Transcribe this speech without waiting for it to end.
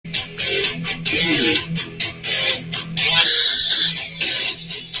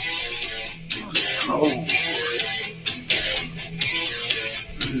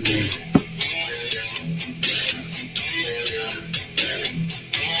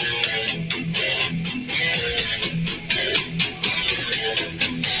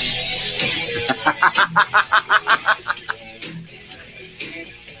Say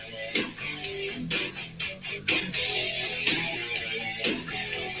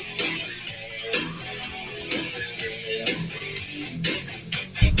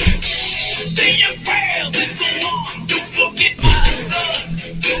your prayers and so on. Don't forget my son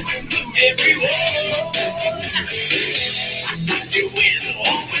to include everyone. I tuck you in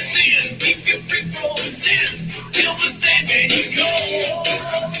all within, keep you free from sin till the Sandman he goes.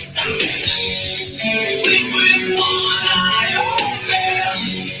 Sleep with one eye open,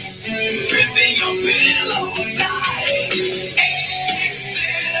 gripping your pillow tight.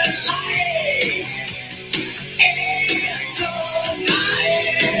 Exit light and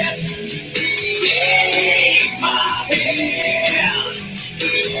tonight. Take my hand,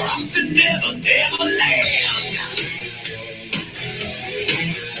 off the never, never land.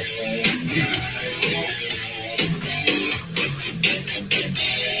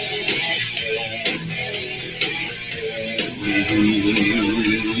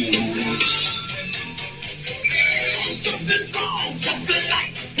 Something's wrong, something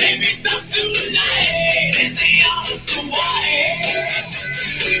like maybe not tonight, and the honest to white.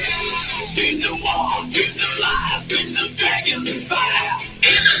 Dreams of war, dreams of lies, dreams of dragons and fire, and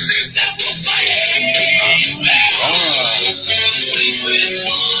the things that will fight. Sleep with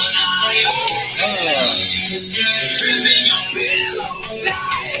one eye open, gripping your pillow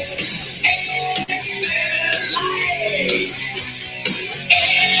tight. Exit light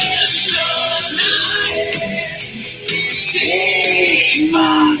and tonight. Take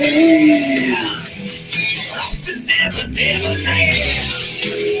my hand, off to never, never land.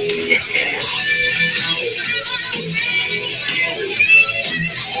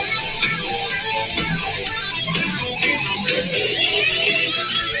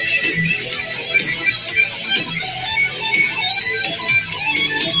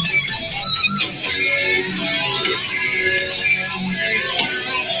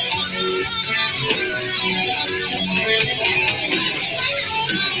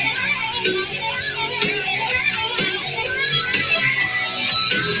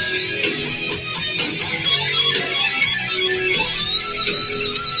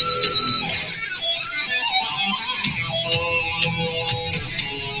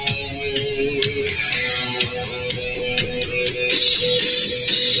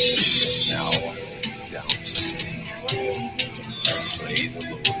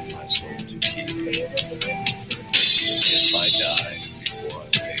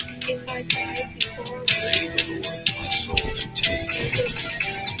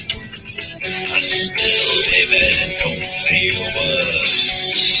 Don't say a word,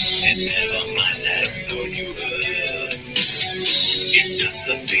 and never mind that though you heard. It's just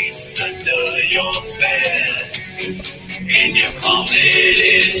the piece under your bed, in your closet,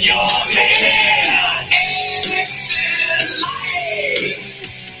 in your head. Exit light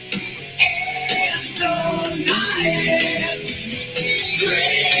and tonight,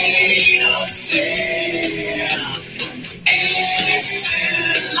 grain of sand.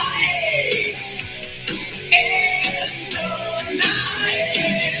 Exit light and tonight.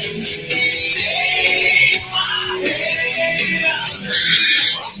 Take my hand,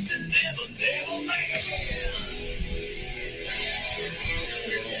 off the never, never land.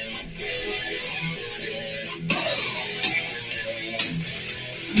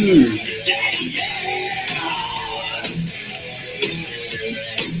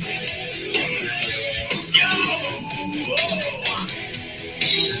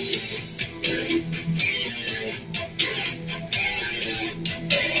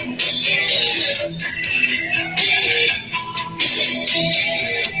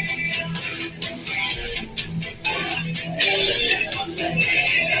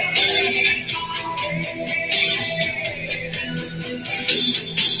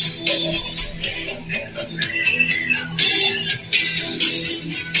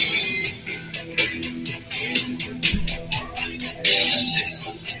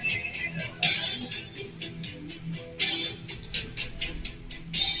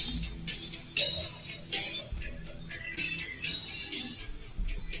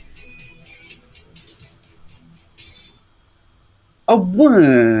 A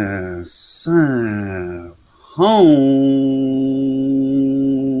once home.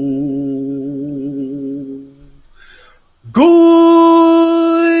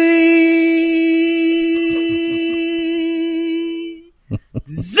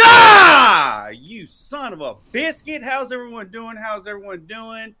 Zah! You son of a biscuit. How's everyone doing?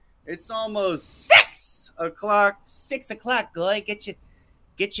 It's almost 6 o'clock. 6 o'clock, boy.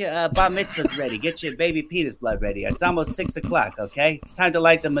 Get your bar mitzvahs ready. Get your baby penis blood ready. It's almost 6 o'clock, okay? It's time to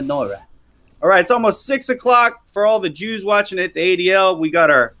light the menorah. All right, it's almost 6 o'clock for all the Jews watching at the ADL. We got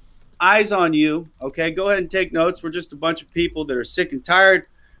our eyes on you. Okay, go ahead and take notes. We're just a bunch of people that are sick and tired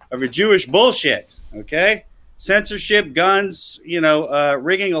of your Jewish bullshit. Okay, censorship, guns,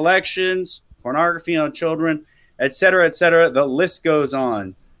 rigging elections, pornography on children, etc., etc. The list goes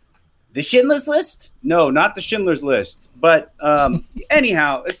on. The Schindler's List? No, not the Schindler's List. But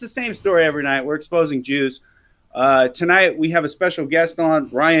anyhow, it's the same story every night. We're exposing Jews. Tonight we have a special guest on,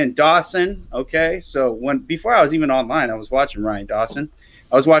 Ryan Dawson. Okay, so before I was even online, I was watching Ryan Dawson.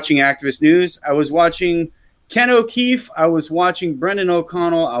 I was watching Activist News. I was watching Ken O'Keefe. I was watching Brendan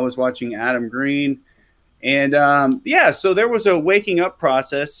O'Connell. I was watching Adam Green. And so there was a waking up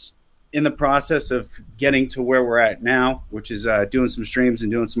process in the process of getting to where we're at now, which is doing some streams and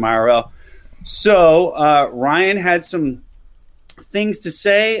doing some IRL. So Ryan had some things to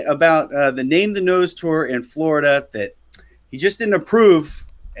say about the Name the Nose tour in Florida that he just didn't approve.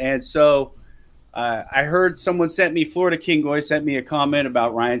 And so I heard Florida Kingoy sent me a comment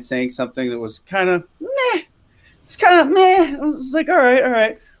about Ryan saying something that was kind of meh. It's kind of meh. I was like, all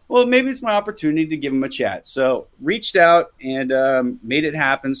right. Well, maybe it's my opportunity to give him a chat. So reached out and made it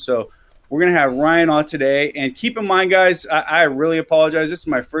happen. So we're going to have Ryan on today. And keep in mind, guys, I really apologize. This is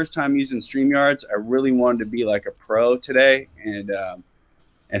my first time using StreamYards. I really wanted to be like a pro today and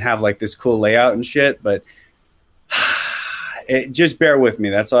have like this cool layout and shit. But just bear with me.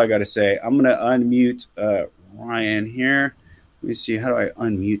 That's all I got to say. I'm going to unmute Ryan here. Let me see. How do I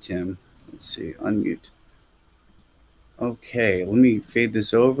unmute him? Let's see. Unmute. Okay. Let me fade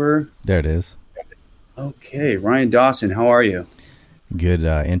this over. There it is. Okay. Ryan Dawson, how are you? Good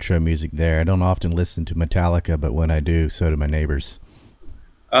intro music there. I don't often listen to Metallica, but when I do, so do my neighbors.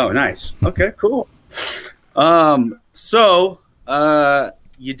 Oh, nice. Okay, cool. So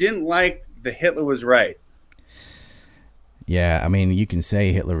you didn't like the Hitler was right. Yeah, I mean, you can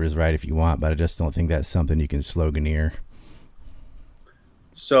say Hitler was right if you want, but I just don't think that's something you can sloganeer.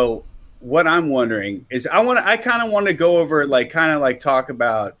 So what I'm wondering is I kind of want to go over talk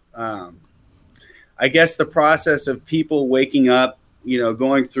about I guess the process of people waking up,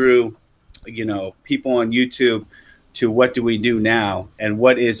 going through, people on YouTube to what do we do now and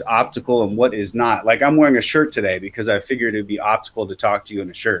what is optical and what is not. Like I'm wearing a shirt today because I figured it'd be optical to talk to you in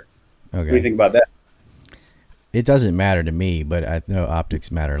a shirt. Okay. What do you think about that? It doesn't matter to me, but I know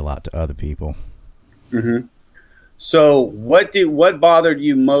optics matter a lot to other people. Mm-hmm. So what bothered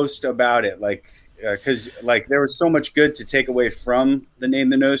you most about it? Because there was so much good to take away from the Name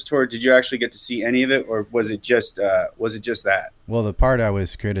the Nose tour. Did you actually get to see any of it, or was it just that? Well, the part I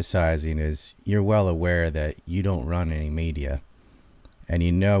was criticizing is you're well aware that you don't run any media, and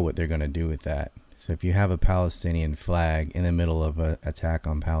you know what they're going to do with that. So if you have a Palestinian flag in the middle of an attack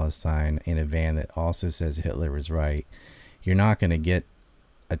on Palestine in a van that also says Hitler was right, you're not going to get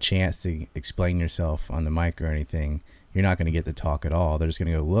a chance to explain yourself on the mic or anything. You're not going to get to talk at all. They're just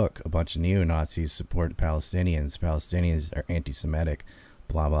going to go, look, a bunch of neo-Nazis support Palestinians. Palestinians are anti-Semitic,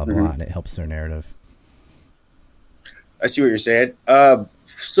 blah, blah, blah, and it helps their narrative. I see what you're saying.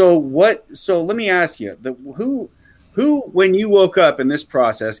 So let me ask you, who, when you woke up in this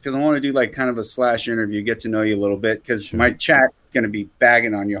process, because I want to do like kind of a slash interview, get to know you a little bit, because my chat is going to be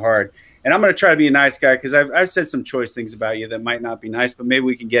bagging on you hard. And I'm going to try to be a nice guy because I've said some choice things about you that might not be nice, but maybe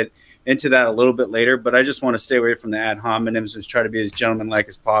we can get into that a little bit later. But I just want to stay away from the ad hominems and try to be as gentlemanlike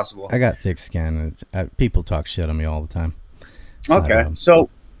as possible. I got thick skin. People talk shit on me all the time. Okay. So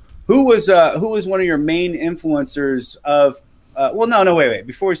who was one of your main influencers of wait.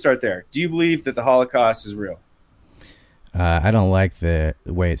 Before we start there, do you believe that the Holocaust is real? I don't like the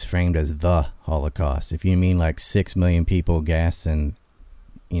way it's framed as the Holocaust. If you mean like 6 million people gassed and,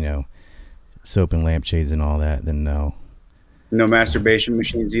 soap and lampshades and all that, then no. No masturbation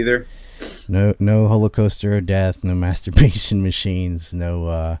machines either? No Holocauster of death, no masturbation machines,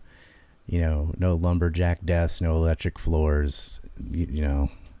 no no lumberjack deaths, no electric floors,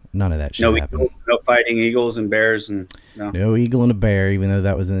 none of that shit happened. No fighting eagles and bears and no eagle and a bear, even though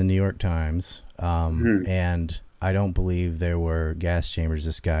that was in the New York Times. And I don't believe there were gas chambers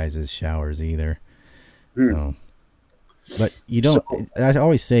disguised as showers either. So but you don't, I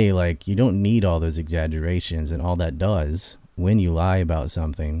always say, like, you don't need all those exaggerations, and all that does, when you lie about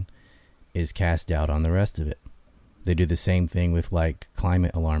something, is cast doubt on the rest of it. They do the same thing with, like,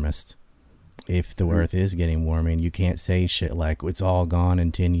 climate alarmists. If the earth is getting warming, you can't say shit like, it's all gone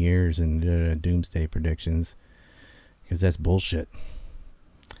in 10 years and doomsday predictions, because that's bullshit.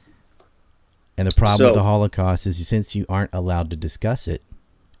 And the problem with the Holocaust is, since you aren't allowed to discuss it,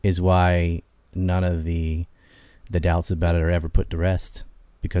 is why none of the doubts about it are ever put to rest,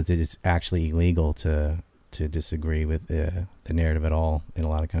 because it is actually illegal to disagree with the narrative at all in a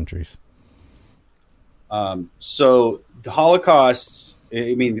lot of countries. So the Holocaust,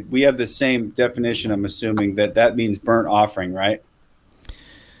 I mean, we have the same definition. I'm assuming that means burnt offering, right?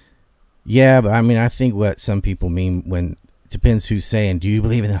 Yeah, but I mean, I think what some people mean when depends who's saying, do you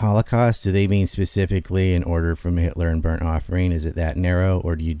believe in the Holocaust? Do they mean specifically in order from Hitler and burnt offering? Is it that narrow,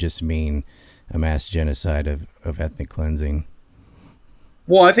 or do you just mean a mass genocide of ethnic cleansing?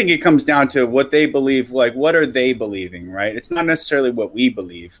 Well, I think it comes down to what they believe. Like, what are they believing, right? It's not necessarily what we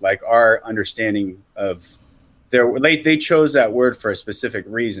believe. Like our understanding of they chose that word for a specific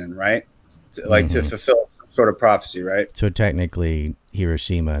reason, right? To fulfill some sort of prophecy, right? So technically,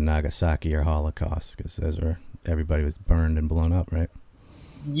 Hiroshima and Nagasaki are Holocaust because those were everybody was burned and blown up, right?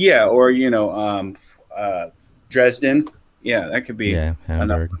 Yeah, or Dresden. Yeah, that could be. Yeah,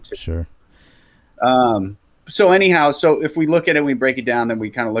 Hamburg, sure. So anyhow, so if we look at it, we break it down, then we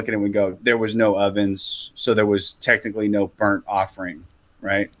kind of look at it and we go, there was no ovens, so there was technically no burnt offering,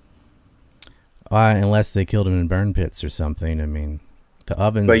 right? Unless they killed them in burn pits or something. I mean, the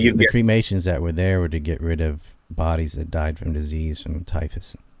ovens, the cremations that were there were to get rid of bodies that died from disease, from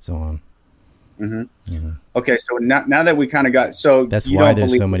typhus, and so on. Mm-hmm. Mm-hmm. Okay, so now that we kind of got, so that's why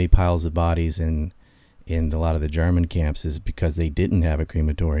there's so many piles of bodies in a lot of the German camps, is because they didn't have a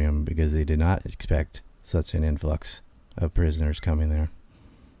crematorium, because they did not expect such an influx of prisoners coming there.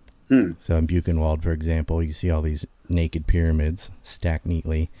 So in Buchenwald, for example, you see all these naked pyramids stacked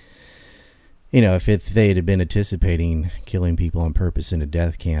neatly. If they had been anticipating killing people on purpose in a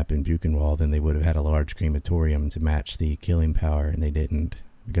death camp in Buchenwald, then they would have had a large crematorium to match the killing power, and they didn't,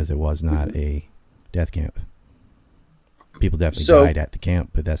 because it was not a death camp. People definitely died at the camp,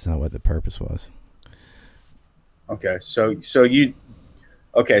 but that's not what the purpose was. Okay, so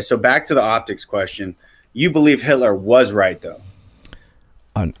back to the optics question. You believe Hitler was right, though?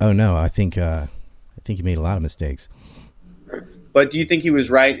 Oh no, I think he made a lot of mistakes. But do you think he was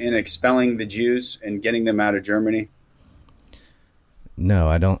right in expelling the Jews and getting them out of Germany? No,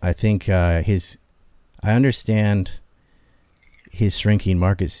 I don't. I think I understand his shrinking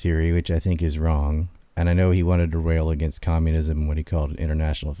markets theory, which I think is wrong. And I know he wanted to rail against communism, what he called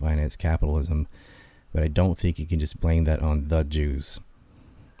international finance capitalism. But I don't think you can just blame that on the Jews.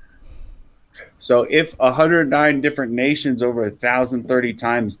 So if 109 different nations over 1,030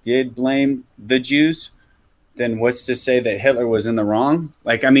 times did blame the Jews, then what's to say that Hitler was in the wrong?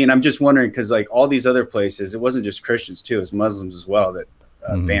 Like, I mean, I'm just wondering, because like all these other places, it wasn't just Christians too, it was Muslims as well that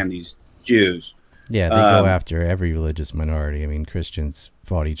banned these Jews. Yeah, they go after every religious minority. I mean, Christians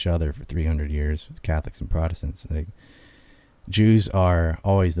fought each other for 300 years, Catholics and Protestants. Jews are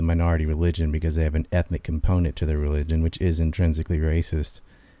always the minority religion because they have an ethnic component to their religion, which is intrinsically racist.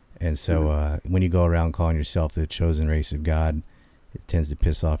 And so when you go around calling yourself the chosen race of God, it tends to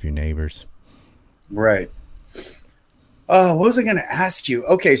piss off your neighbors. Right. What was I going to ask you?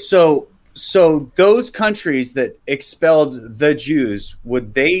 Okay, so those countries that expelled the Jews,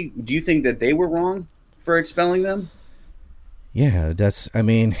 do you think that they were wrong for expelling them? Yeah,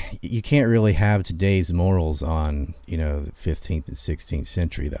 you can't really have today's morals on, the 15th and 16th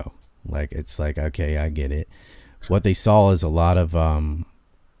century, though. It's like, okay, I get it. What they saw is a lot of,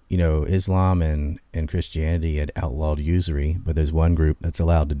 Islam and Christianity had outlawed usury, but there's one group that's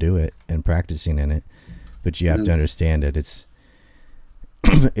allowed to do it and practicing in it. But you have to understand that it's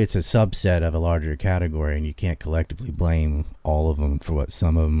a subset of a larger category, and you can't collectively blame all of them for what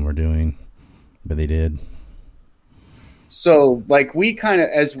some of them were doing, but they did. So, like, we kind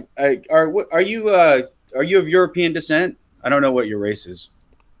of, are you of European descent? I don't know what your race is.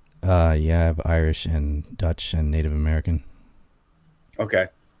 Yeah, I have Irish and Dutch and Native American. Okay,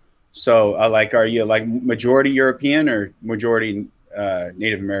 so are you like majority European or majority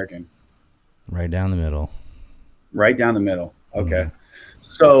Native American? Right down the middle. Right down the middle. Okay.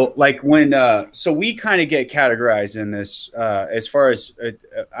 So like when, so we kind of get categorized in this, as far as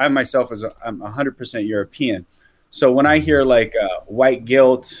I myself I'm 100% European. So when I hear like white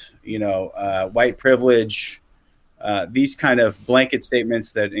guilt, white privilege, these kind of blanket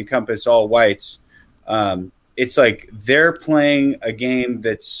statements that encompass all whites, it's like they're playing a game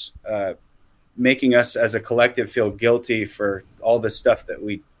that's making us as a collective feel guilty for all the stuff that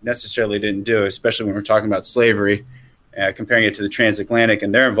we necessarily didn't do, especially when we're talking about slavery, comparing it to the transatlantic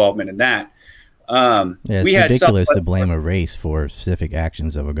and their involvement in that. It's ridiculous to blame a race for specific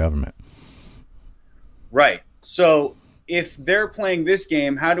actions of a government. Right. So if they're playing this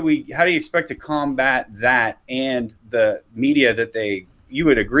game, how do you expect to combat that and the media that you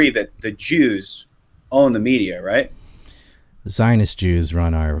would agree that the Jews own the media, right? The Zionist Jews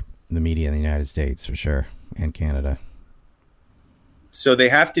run the media in the United States for sure, and Canada. So they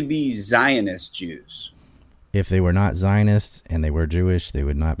have to be Zionist Jews. If they were not Zionists and they were Jewish, they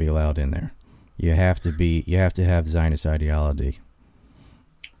would not be allowed in there. You have to have Zionist ideology.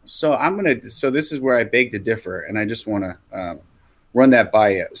 So this is where I beg to differ, and I just want to run that by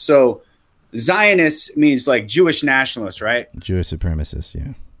you. So Zionist means like Jewish nationalists, right? Jewish supremacists,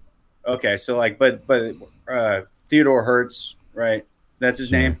 yeah. Okay, so like, but Theodore Hertz, right? That's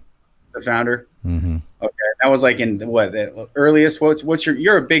his name, the founder. Mm-hmm. Okay, that was like in what the earliest. What's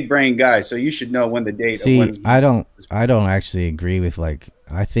you're a big brain guy, so you should know when the date. See, of when I don't actually agree with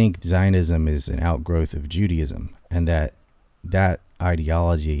I think Zionism is an outgrowth of Judaism, and that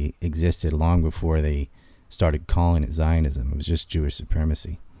ideology existed long before they started calling it Zionism. It was just Jewish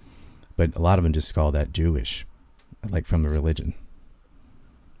supremacy, but a lot of them just call that Jewish, like from the religion.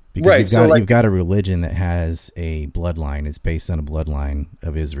 Because you've got a religion that has a bloodline. It's based on a bloodline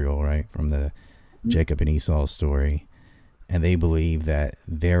of Israel, right? From the Jacob and Esau story. And they believe that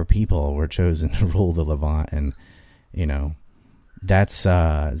their people were chosen to rule the Levant. And, that's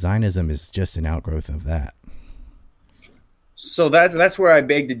Zionism is just an outgrowth of that. So that's where I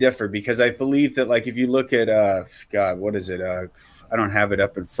beg to differ, because I believe that, like, if you look at, God, what is it? I don't have it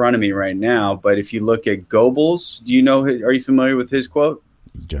up in front of me right now, but if you look at Goebbels, are you familiar with his quote?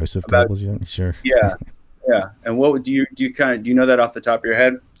 Joseph Goebbels, sure. Yeah, yeah. And what do you know that off the top of your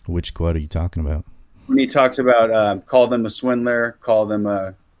head? Which quote are you talking about? When he talks about call them a swindler, call them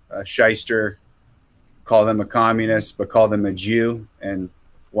a shyster, call them a communist, but call them a Jew, and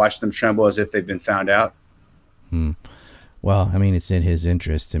watch them tremble as if they've been found out. Well, I mean, it's in his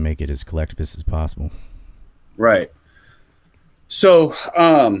interest to make it as collectivist as possible. Right. So,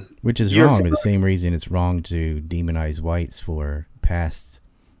 which is wrong for the same reason it's wrong to demonize whites for past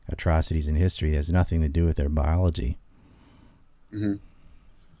atrocities in history. It has nothing to do with their biology. Mm-hmm.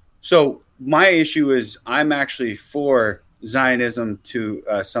 So my issue is I'm actually for Zionism to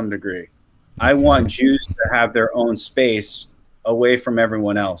some degree. Okay. I want Jews to have their own space away from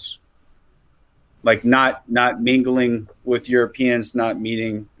everyone else. Like not mingling with Europeans, not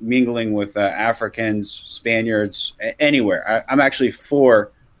mingling with Africans, Spaniards, anywhere. I'm actually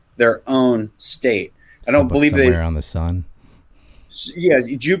for their own state. I don't believe somewhere on the sun. Yes,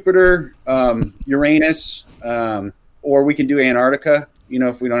 Jupiter, Uranus, or we can do Antarctica,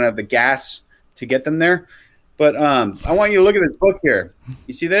 if we don't have the gas to get them there. But I want you to look at this book here.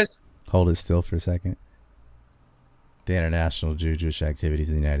 You see this? Hold it still for a second. The International Jewish Activities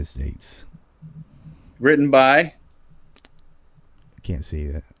in the United States. Written by? I can't see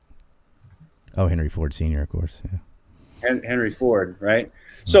that. Oh, Henry Ford Sr., of course. Yeah. Henry Ford, right?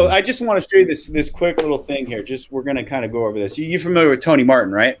 So I just want to show you this quick little thing here. We're going to kind of go over this. You're familiar with Tony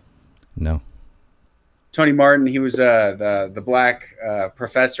Martin, right? No. Tony Martin, he was the black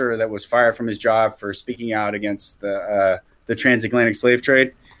professor that was fired from his job for speaking out against the transatlantic slave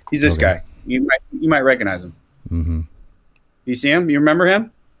trade. He's this guy. You might recognize him. Mm-hmm. You see him? You remember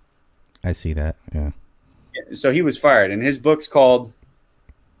him? I see that, yeah. So he was fired, and his book's called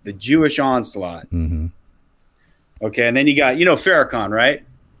The Jewish Onslaught. Mm-hmm. Okay, and then you got, Farrakhan, right?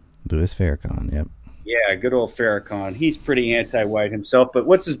 Louis Farrakhan, yep. Yeah, good old Farrakhan. He's pretty anti-white himself, but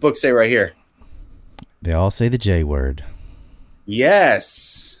what's his book say right here? They all say the J word.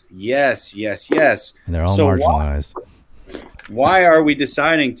 Yes. And they're all marginalized. Why are we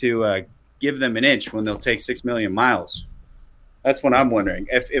deciding to give them an inch when they'll take 6 million miles? That's what I'm wondering.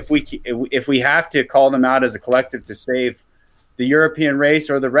 If we have to call them out as a collective to save the European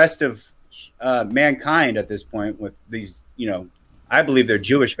race or the rest of mankind at this point with these, I believe they're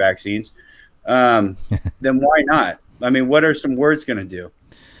Jewish vaccines, then why not? I mean, what are some words going to do?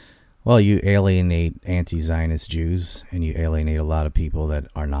 Well, you alienate anti-Zionist Jews, and you alienate a lot of people that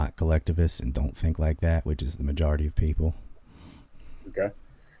are not collectivists and don't think like that, which is the majority of people. Okay.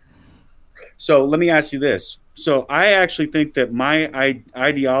 So let me ask you this. So I actually think that my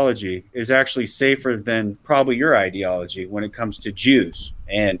ideology is actually safer than probably your ideology when it comes to Jews.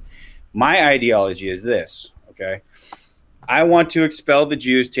 And my ideology is this, okay? I want to expel the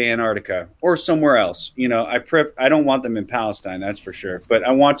Jews to Antarctica or somewhere else. I don't want them in Palestine, that's for sure, but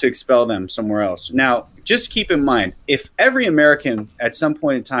I want to expel them somewhere else. Now, just keep in mind, if every American at some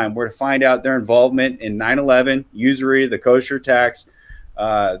point in time were to find out their involvement in 9/11, usury, the kosher tax,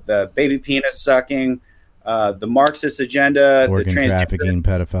 the baby penis sucking, the Marxist agenda, organ the trafficking,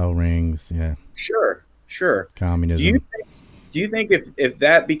 pedophile rings, yeah. Sure. Communism. Do you think if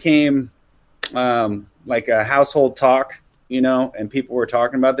that became like a household talk, and people were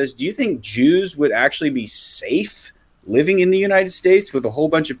talking about this, do you think Jews would actually be safe living in the United States with a whole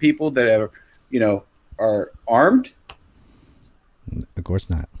bunch of people that are armed? Of course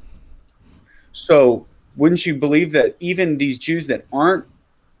not. So wouldn't you believe that even these Jews that aren't,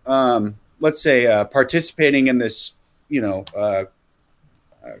 let's say, participating in this,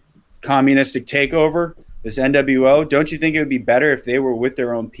 communistic takeover, this NWO, don't you think it would be better if they were with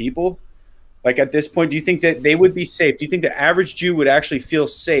their own people? Like at this point, do you think that they would be safe? Do you think the average Jew would actually feel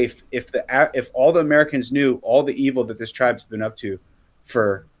safe if all the Americans knew all the evil that this tribe's been up to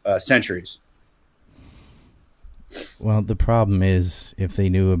for centuries? Well, the problem is if they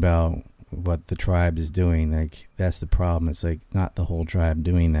knew about what the tribe is doing, like that's the problem. It's like not the whole tribe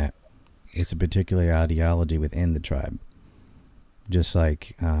doing that. It's a particular ideology within the tribe. Just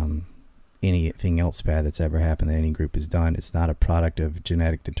like anything else bad that's ever happened that any group has done, it's not a product of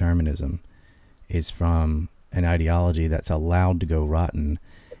genetic determinism. It's from an ideology that's allowed to go rotten,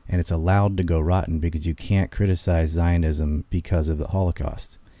 and it's allowed to go rotten because you can't criticize Zionism because of the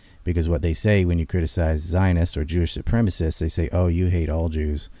Holocaust. Because what they say when you criticize Zionists or Jewish supremacists, they say, oh, you hate all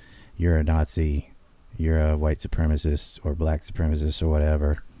Jews, you're a Nazi, you're a white supremacist or black supremacist or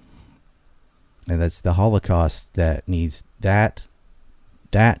whatever. And that's the Holocaust that needs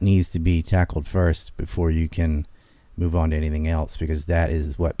to be tackled first before you can move on to anything else, because that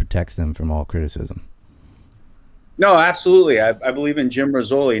is what protects them from all criticism. No, absolutely. I believe in Jim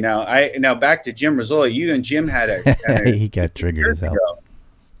Rizzoli. Now back to Jim Rizzoli. You and Jim had a he got triggered as hell.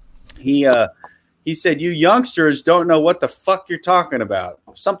 He said, you youngsters don't know what the fuck you're talking about.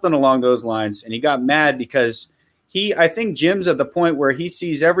 Something along those lines. And he got mad because I think Jim's at the point where he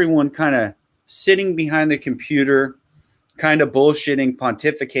sees everyone kind of sitting behind the computer, kind of bullshitting,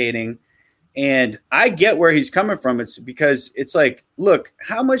 pontificating. And I get where he's coming from. It's because it's like, look,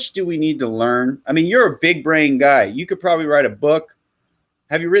 how much do we need to learn? I mean, you're a big brain guy. You could probably write a book.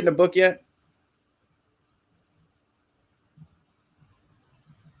 Have you written a book yet?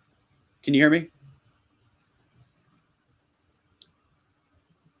 Can you hear me?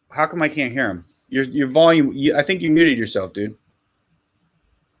 How come I can't hear him? Your volume. I think you muted yourself, dude.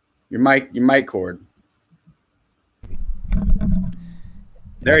 Your mic cord.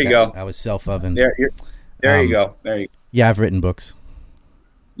 There you go. I was self-oven. There you go. There you go. Yeah, I've written books.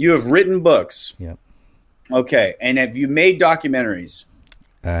 You have written books. Yep. Okay. And have you made documentaries?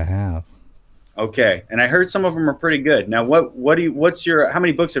 I have. Okay. And I heard some of them are pretty good. Now, how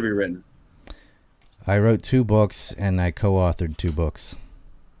many books have you written? I wrote 2 books and I co-authored 2 books.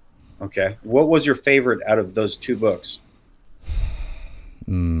 Okay. What was your favorite out of those 2 books?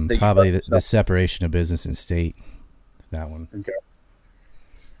 Probably the separation of business and state. That one. Okay.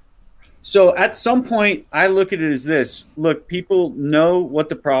 So at some point, I look at it as this. Look, people know what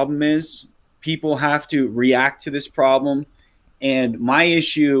the problem is. People have to react to this problem. And my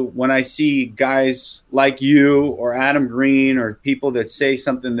issue when I see guys like you or Adam Green or people that say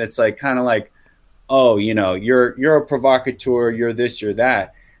something that's like kind of like, oh, you're a provocateur, you're this, you're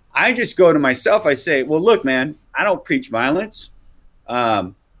that. I just go to myself. I say, well, look, man, I don't preach violence.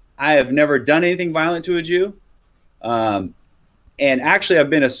 I have never done anything violent to a Jew. And actually, I've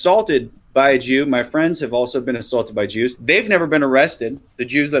been assaulted by a Jew. My friends have also been assaulted by Jews. They've never been arrested, the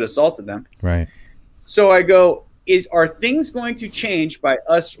Jews that assaulted them. Right. So I go, are things going to change by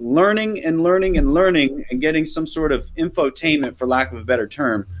us learning and learning and learning and getting some sort of infotainment, for lack of a better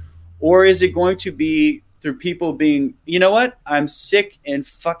term? Or is it going to be through people being, you know what? I'm sick and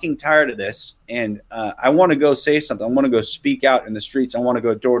fucking tired of this. And I want to go say something. I want to go speak out in the streets. I want to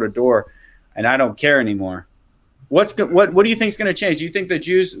go door to door. And I don't care anymore. What do you think is going to change? Do you think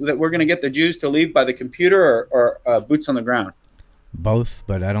that we're going to get the Jews to leave by the computer or boots on the ground? Both,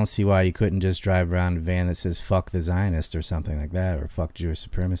 but I don't see why you couldn't just drive around a van that says fuck the Zionist or something like that, or fuck Jewish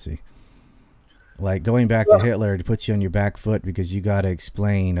supremacy. Like going back to Hitler, to put you on your back foot because you got to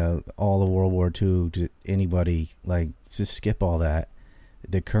explain all of World War II to anybody. Like, just skip all that.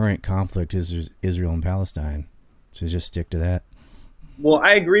 The current conflict is Israel and Palestine, so just stick to that. Well,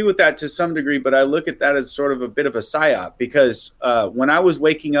 I agree with that to some degree, but I look at that as sort of a bit of a psyop because when I was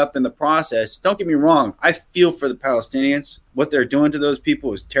waking up in the process, don't get me wrong, I feel for the Palestinians. What they're doing to those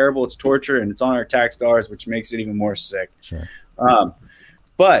people is terrible. It's torture, and it's on our tax dollars, which makes it even more sick. Sure.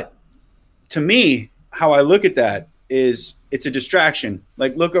 But to me, how I look at that is it's a distraction.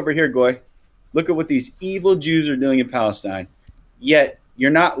 Like, look over here, Goy. Look at what these evil Jews are doing in Palestine. Yet you're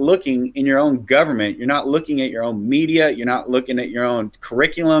not looking in your own government. You're not looking at your own media. You're not looking at your own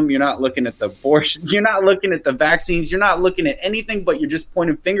curriculum. You're not looking at the abortions. You're not looking at the vaccines. You're not looking at anything, but you're just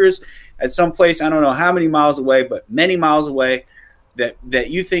pointing fingers at some place, I don't know how many miles away, but many miles away, that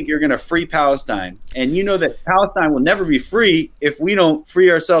you think you're going to free Palestine. And you know that Palestine will never be free if we don't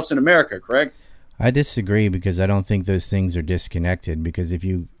free ourselves in America, correct? I disagree because I don't think those things are disconnected, because if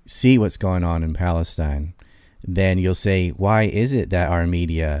you see what's going on in Palestine, then you'll say, why is it that our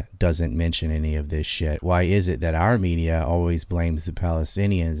media doesn't mention any of this shit? Why is it that our media always blames the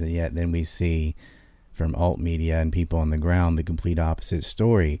Palestinians, and yet then we see from alt media and people on the ground the complete opposite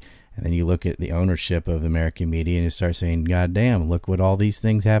story? And then you look at the ownership of American media and you start saying, God damn, look what all these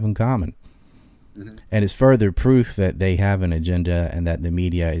things have in common. Mm-hmm. And it's further proof that they have an agenda and that the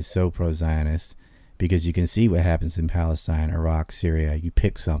media is so pro-Zionist, because you can see what happens in Palestine, Iraq, Syria. You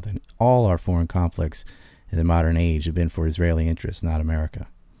pick something. All our foreign conflicts in the modern age have been for Israeli interests, not America.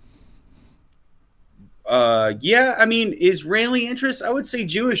 Yeah, I mean, Israeli interests, I would say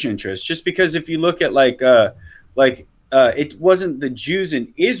Jewish interests, just because if you look at it wasn't the Jews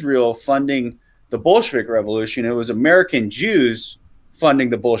in Israel funding the Bolshevik Revolution. It was American Jews funding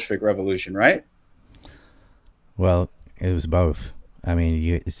the Bolshevik Revolution, right? Well, it was both. I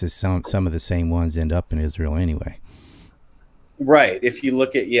mean, it's just some of the same ones end up in Israel anyway. Right. If you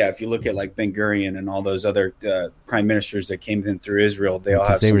look at like Ben Gurion and all those other prime ministers that came in through Israel, they all have.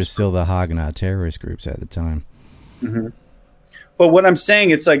 Because they were still the Haganah terrorist groups at the time. Mm-hmm. But what I'm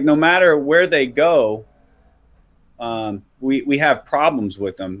saying, it's like no matter where they go, we have problems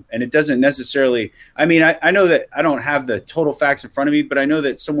with them, and it doesn't necessarily. I mean, I know that I don't have the total facts in front of me, but I know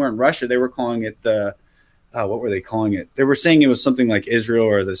that somewhere in Russia they were calling it the. What were they calling it? They were saying it was something like Israel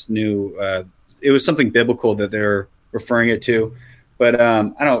or this new. It was something biblical that they're referring it to, but I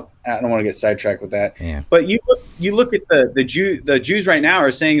don't want to get sidetracked with that. Yeah. But you look at the Jews right now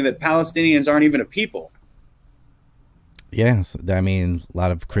are saying that Palestinians aren't even a people. Yes, I mean, a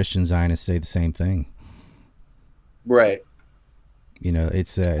lot of Christian Zionists say the same thing. Right. You know,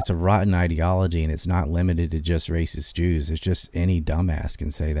 it's a rotten ideology, and it's not limited to just racist Jews. It's just any dumbass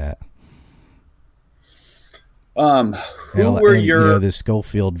can say that. The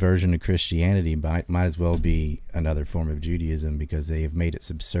Schofield version of Christianity might as well be another form of Judaism, because they have made it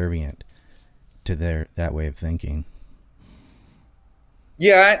subservient to that way of thinking.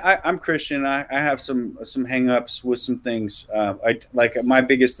 Yeah, I'm Christian. I have some hang-ups with some things. My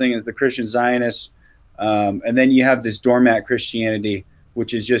biggest thing is the Christian Zionists, and then you have this doormat Christianity,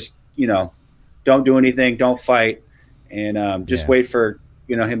 which is just don't do anything, don't fight, and just wait for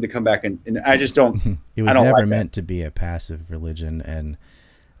him to come back. And I just don't. It was never meant to be a passive religion, and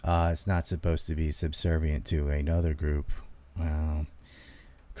it's not supposed to be subservient to another group.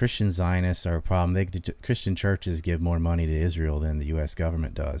 Christian Zionists are a problem. Christian churches give more money to Israel than the U.S.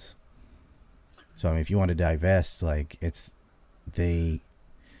 government does. So I mean, if you want to divest, they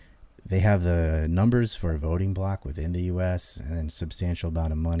have the numbers for a voting bloc within the U.S. and a substantial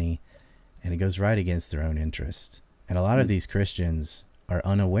amount of money, and it goes right against their own interests. And a lot of these Christians are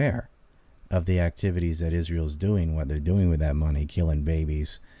unaware of the activities that Israel's doing, what they're doing with that money, killing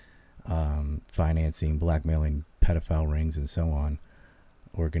babies, financing, blackmailing pedophile rings, and so on,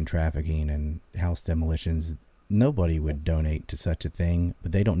 organ trafficking and house demolitions. Nobody would donate to such a thing,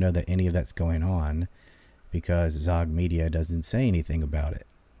 but they don't know that any of that's going on because Zog Media doesn't say anything about it.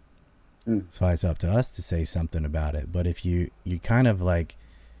 So it's up to us to say something about it. But if you kind of like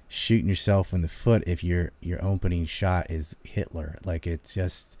shooting yourself in the foot if your opening shot is Hitler, it's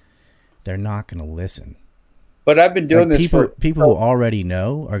just, they're not going to listen. But I've been doing this people who already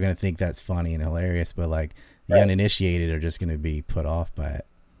know are going to think that's funny and hilarious, but the uninitiated are just going to be put off by it.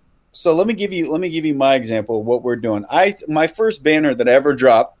 So let me give you my example of what we're doing. My first banner that I ever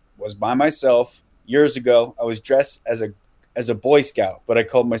dropped was by myself years ago. I was dressed as a Boy Scout, but I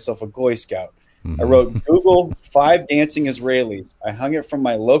called myself a Goy Scout. I wrote Google 5 dancing Israelis. I hung it from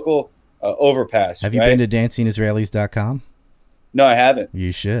my local overpass. Have you been to dancingisraelis.com? No, I haven't.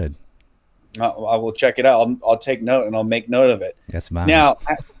 You should. I will check it out. I'll take note, and I'll make note of it. That's mine. Now,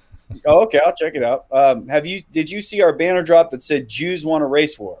 okay, I'll check it out. Did you see our banner drop that said Jews want a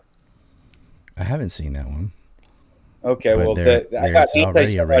race war? I haven't seen that one. Okay, but I got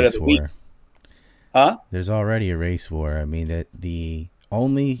anti-Semite of the week. Huh? There's already a race war. I mean, the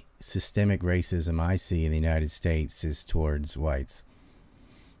only systemic racism I see in the United States is towards whites.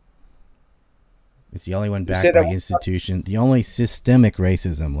 It's the only one backed by institutions. The only systemic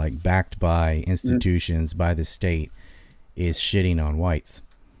racism, backed by institutions, by the state, is shitting on whites.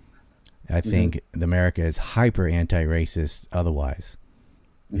 I think America is hyper anti-racist otherwise.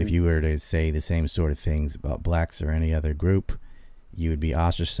 If you were to say the same sort of things about blacks or any other group, you would be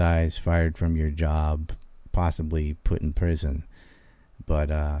ostracized, fired from your job, possibly put in prison. But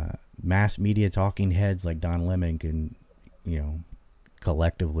mass media talking heads like Don Lemon can,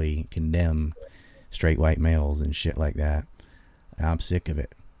 collectively condemn straight white males and shit like that. I'm sick of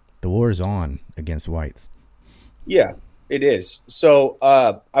it. The war is on against whites. Yeah, it is. So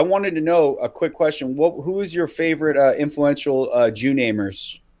I wanted to know a quick question. Who is your favorite influential Jew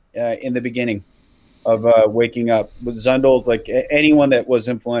namers in the beginning of waking up? Was Zundels, anyone that was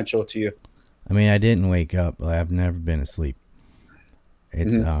influential to you? I mean, I didn't wake up. I've never been asleep.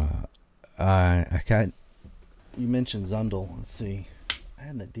 It's I got, you mentioned Zundel. Let's see. I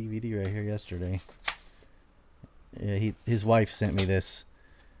had that DVD right here yesterday. Yeah, his wife sent me this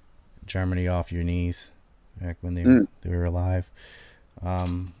Germany Off Your Knees back when they were alive. I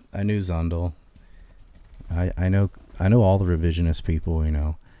knew Zundel. I know all the revisionist people, you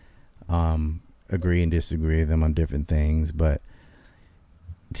know. Agree and disagree with them on different things, but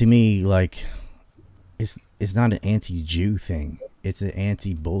to me, like, it's not an anti-Jew thing. It's an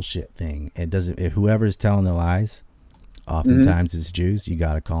anti-bullshit thing. It doesn't. Whoever's telling the lies, oftentimes it's Jews. You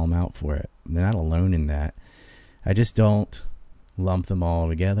got to call them out for it. They're not alone in that. I just don't lump them all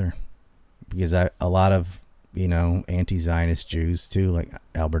together, because a lot of, you know, anti-Zionist Jews too, like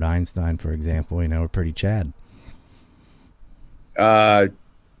Albert Einstein, for example, you know, are pretty Chad.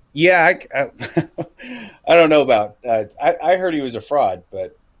 Yeah, I don't know about. I heard he was a fraud,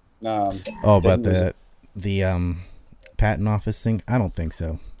 but about the patent office thing, I don't think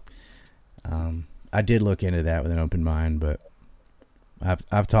so. I did look into that with an open mind, but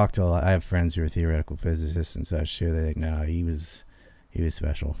I've talked to I have friends who are theoretical physicists and such too. They no, he was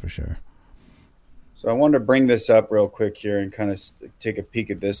special for sure. So I wanted to bring this up real quick here and kind of take a peek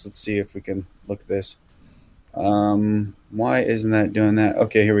at this. Let's see if we can look at this. Why isn't that doing that?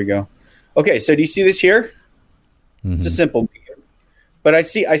 Okay, here we go. Okay, so do you see this here? Mm-hmm. It's a simple, but I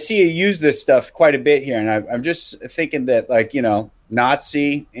see you use this stuff quite a bit here, and I'm just thinking that, like, you know,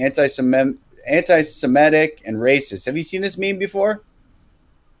 Nazi, anti-Semitic, and racist. Have you seen this meme before?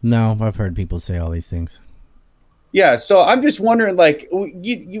 No, I've heard people say all these things. Yeah, so I'm just wondering, like,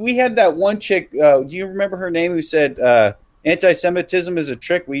 we had that one chick. Do you remember her name? Who said anti-Semitism is a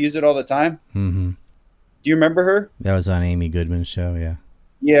trick? We use it all the time. Mm-hmm. Do you remember her? That was on Amy Goodman's show. Yeah.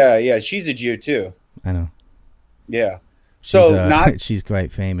 Yeah. She's a Jew too. I know. Yeah. So she's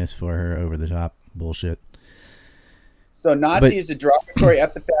quite famous for her over-the-top bullshit. So Nazi is a derogatory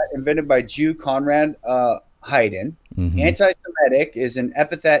epithet invented by Jew Conrad Hayden. Mm-hmm. Anti-Semitic is an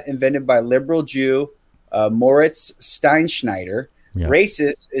epithet invented by liberal Jew Moritz Steinschneider. Yep.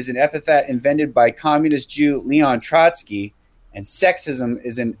 Racist is an epithet invented by communist Jew Leon Trotsky. And sexism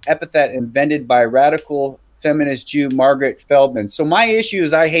is an epithet invented by radical feminist Jew Margaret Feldman. So my issue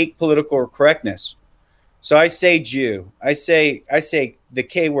is I hate political correctness. So I say Jew. I say the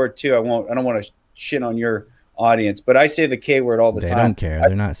K word too. I don't want to shit on your audience, but I say the K word all the time. They don't care.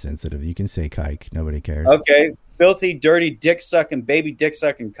 They're not sensitive. You can say kike. Nobody cares. Okay. Filthy, dirty, dick sucking, baby dick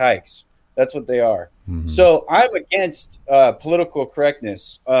sucking kikes. That's what they are. Mm-hmm. So I'm against political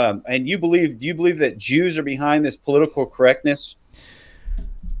correctness. And do you believe that Jews are behind this political correctness?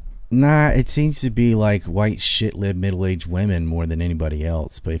 Nah, it seems to be like white shit-lib middle-aged women more than anybody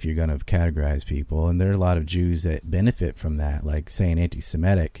else. But if you're going to categorize people, and there are a lot of Jews that benefit from that, like saying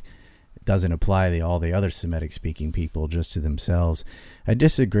anti-Semitic doesn't apply to all the other Semitic-speaking people, just to themselves. I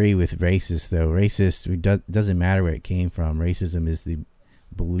disagree with racist, though. Racist doesn't matter where it came from. Racism is the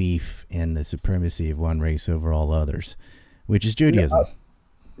belief in the supremacy of one race over all others, which is Judaism.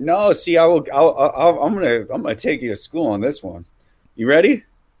 No, see, I'm gonna take you to school on this one. You ready?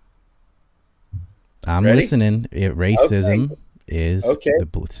 I'm listening. Racism is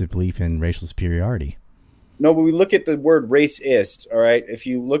the belief in racial superiority. No, but we look at the word racist. All right, if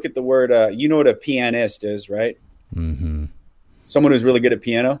you look at the word, you know what a pianist is, right? Mm-hmm. Someone who's really good at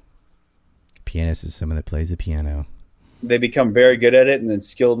piano. Pianist is someone that plays the piano. They become very good at it and then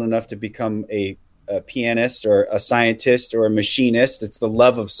skilled enough to become a pianist or a scientist or a machinist. It's the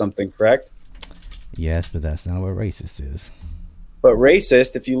love of something, correct? Yes, but that's not what racist is. But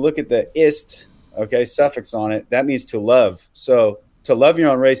racist, if you look at the ist, suffix on it, that means to love. So to love your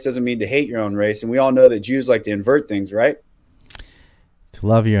own race doesn't mean to hate your own race. And we all know that Jews like to invert things, right? To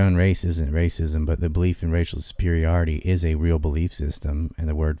love your own race isn't racism, but the belief in racial superiority is a real belief system, and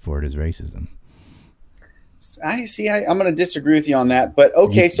the word for it is racism. I'm going to disagree with you on that, but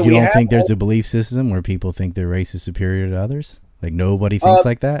okay. So you don't think there's a belief system where people think their race is superior to others? Like nobody thinks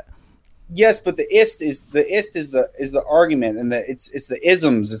like that? Yes, but the ist is the argument, and it's the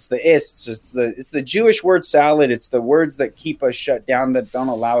isms, it's the ists, it's the Jewish word salad. It's the words that keep us shut down, that don't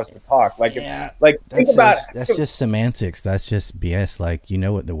allow us to talk. Think about it. That's just semantics. That's just BS. Like, you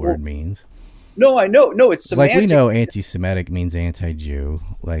know what the word means. No, I know. No, it's semantics. Like, we know anti-Semitic means anti-Jew.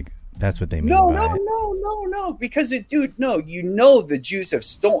 Like, that's what they mean. No. Because the Jews have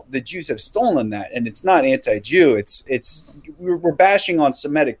stolen that, and it's not anti-Jew. We're bashing on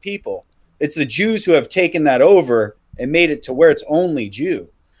Semitic people. It's the Jews who have taken that over and made it to where it's only Jew.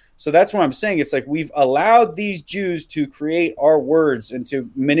 So that's what I'm saying. It's like we've allowed these Jews to create our words and to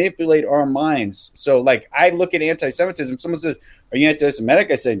manipulate our minds. So, like, I look at anti-Semitism. Someone says, "Are you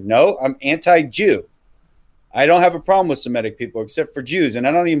anti-Semitic?" I say, "No, I'm anti-Jew." I don't have a problem with Semitic people except for Jews. And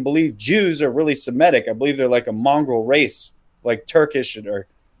I don't even believe Jews are really Semitic. I believe they're like a mongrel race. like Turkish or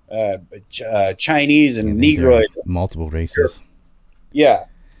Chinese I and think there are Negroid. multiple races. Yeah.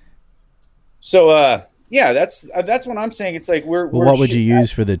 So yeah, that's what I'm saying. It's like Well, what would you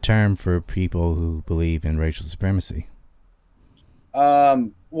use for the term for people who believe in racial supremacy?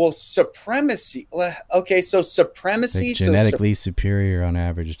 Well, supremacy. Okay, so supremacy. Like genetically superior on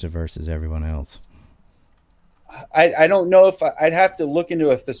average to versus everyone else. I don't know if I'd have to look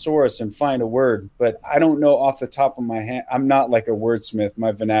into a thesaurus and find a word, but I don't know off the top of my head. I'm not like a wordsmith.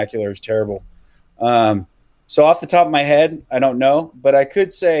 My vernacular is terrible. So off the top of my head, I don't know, but I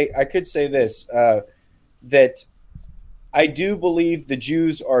could say this, that I do believe the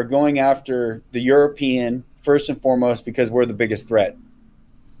Jews are going after the European first and foremost because we're the biggest threat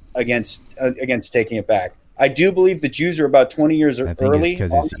against taking it back. I do believe the Jews are about 20 years early. I think it's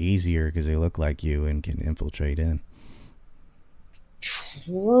because it's easier because they look like you and can infiltrate in.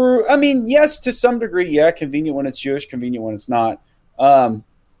 True. I mean, yes, to some degree, yeah. Convenient when it's Jewish, convenient when it's not.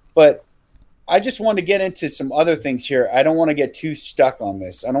 But I just want to get into some other things here. I don't want to get too stuck on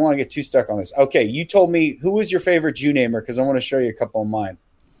this. Okay, you told me, who was your favorite Jew namer? Because I want to show you a couple of mine.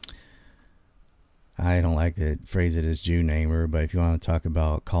 I don't like to phrase it as Jew namer, but if you want to talk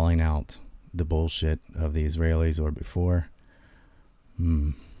about calling out the bullshit of the Israelis or before,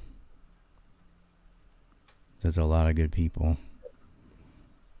 there's a lot of good people.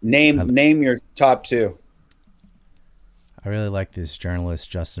 Name your top two. I really like this journalist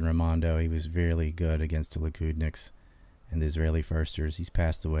Justin Raimondo. He was really good against the Likudniks and the Israeli firsters. He's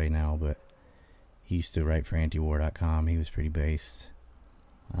passed away now, but he used to write for antiwar.com. He was pretty based.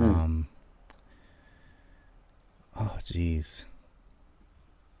 Oh geez,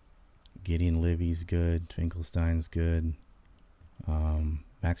 Gideon Livy's good. Finkelstein's good.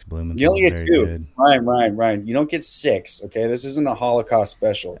 Max Blumenthal's You only get very two. good. Ryan. You don't get six. Okay, this isn't a Holocaust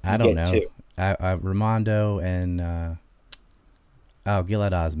special. I don't know. Two. Raimondo and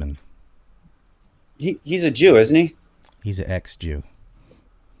Gilad Osman. He's a Jew, isn't he? He's an ex-Jew.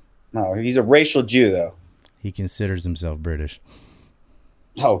 No, he's a racial Jew, though. He considers himself British.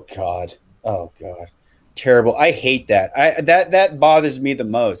 Oh God. Terrible. I hate that. That bothers me the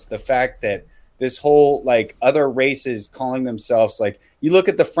most. The fact that this whole like other races calling themselves, like, you look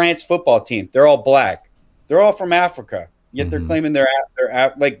at the France football team, they're all black. They're all from Africa. Yet they're claiming they're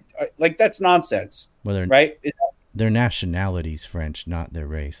like that's nonsense. Well, right? Their nationality's French, not their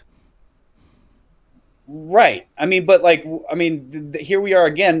race. Right. Here we are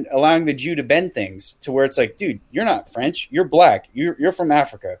again, allowing the Jew to bend things to where it's like, dude, you're not French. You're black. You're from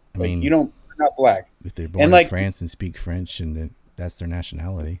Africa. You're not black. If they're born in France and speak French, and that's their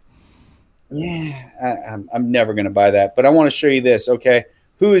nationality. Yeah, I'm never going to buy that. But I want to show you this. Okay,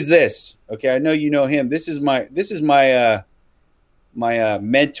 who is this? Okay, I know you know him. This is my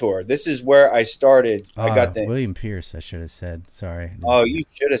mentor. This is where I started. I got the William Pierce. I should have said. Sorry. Oh, you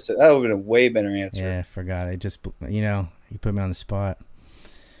should have said that. Would have been a way better answer. Yeah, I forgot. I just you put me on the spot.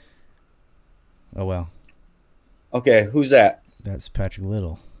 Oh well. Okay, who's that? That's Patrick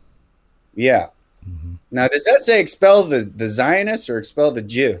Little. Yeah. Mm-hmm. Now, does that say expel the Zionist or expel the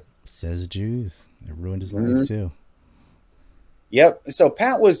Jew? It says Jews. It ruined his life too. Yep. So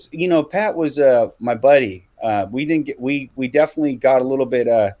Pat was my buddy. We definitely got a little bit.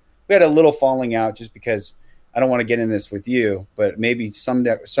 We had a little falling out just because I don't want to get in this with you, but maybe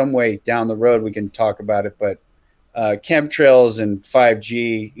some way down the road we can talk about it. But chemtrails and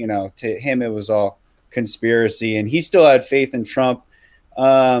 5G, to him it was all conspiracy, and he still had faith in Trump.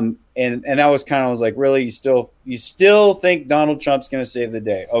 And that was kind of, I was like, really, you still think Donald Trump's going to save the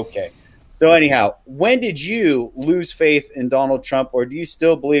day? Okay. So anyhow, when did you lose faith in Donald Trump, or do you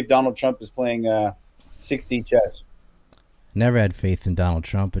still believe Donald Trump is playing 6D chess? Never had faith in Donald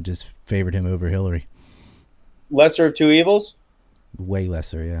Trump, but just favored him over Hillary. Lesser of two evils? Way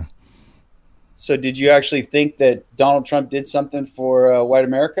lesser, yeah. So did you actually think that Donald Trump did something for white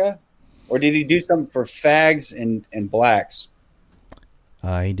America? Or did he do something for fags and blacks?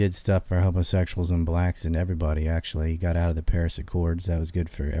 He did stuff for homosexuals and blacks and everybody, actually. He got out of the Paris Accords. That was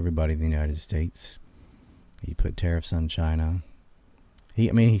good for everybody in the United States. He put tariffs on China.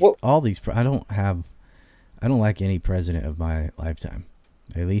 All these... I don't like any president of my lifetime.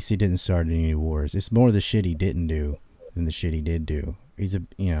 At least he didn't start any wars. It's more the shit he didn't do than the shit he did do. He's a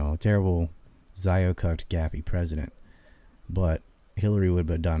terrible Zio-cucked gaffy president. But Hillary would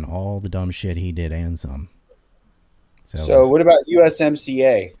have done all the dumb shit he did and some. So what about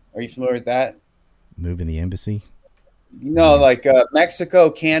USMCA? Are you familiar with that? Moving the embassy? Like Mexico,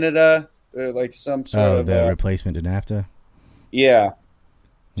 Canada, like some sort of... the replacement to NAFTA? Yeah.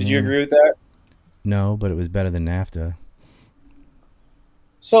 Did you agree with that? No, but it was better than NAFTA.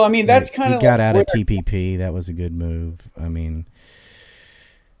 So I mean, that's kind he of got like out of TPP. That was a good move. I mean,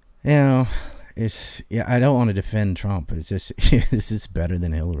 you know, I don't want to defend Trump. It's just this is better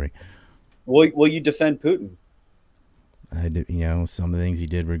than Hillary. Will you defend Putin? Some of the things he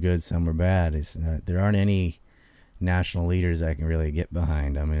did were good, some were bad. There aren't any national leaders I can really get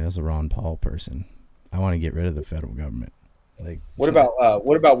behind. I mean, that's a Ron Paul person. I want to get rid of the federal government. Like, what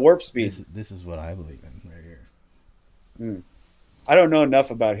about warp speed? This is what I believe in right here. I don't know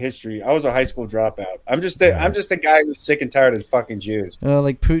enough about history. I was a high school dropout. I'm just a guy who's sick and tired of fucking Jews.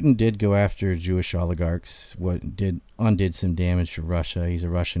 Like Putin did go after Jewish oligarchs. Undid some damage to Russia. He's a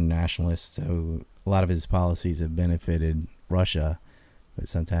Russian nationalist, so a lot of his policies have benefited Russia, but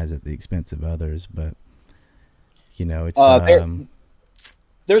sometimes at the expense of others. But it's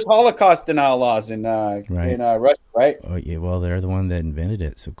there's Holocaust denial laws in Russia, right? Oh yeah, well they're the one that invented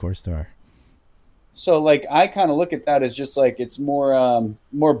it, so of course they are. So like I kind of look at that as just like it's more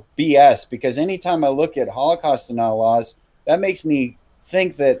BS, because anytime I look at Holocaust denial laws, that makes me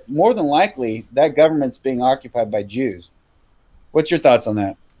think that more than likely that government's being occupied by Jews. What's your thoughts on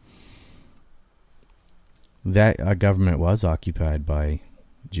that? That our government was occupied by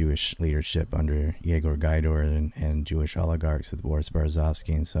Jewish leadership under Yegor Gaidor and Jewish oligarchs with Boris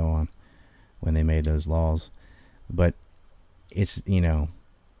Berezovsky and so on when they made those laws. But it's,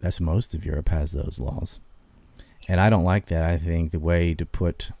 that's most of Europe has those laws. And I don't like that. I think the way to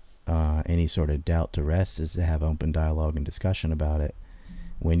put any sort of doubt to rest is to have open dialogue and discussion about it.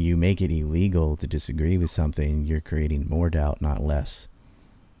 When you make it illegal to disagree with something, you're creating more doubt, not less.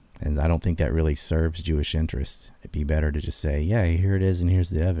 And I don't think that really serves Jewish interests. It'd be better to just say, yeah, here it is, and here's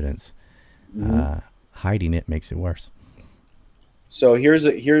the evidence. Hiding it makes it worse. So here's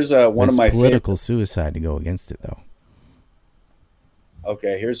one of my political suicide to go against it, though.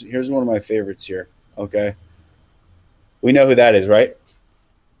 Okay, here's one of my favorites here. Okay, we know who that is, right?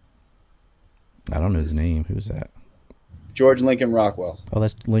 I don't know his name. Who's that? George Lincoln Rockwell. Oh,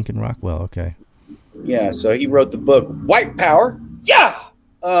 that's Lincoln Rockwell. Okay. Yeah, so he wrote the book White Power. Yeah.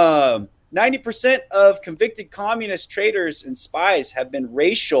 90% of convicted communist traitors and spies have been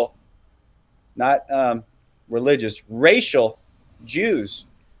racial, not religious, racial Jews.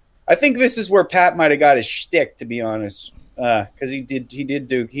 I think this is where Pat might have got his shtick, to be honest, because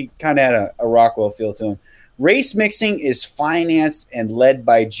he kind of had a Rockwell feel to him. Race mixing is financed and led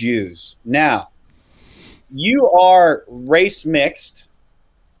by Jews. Now, you are race mixed,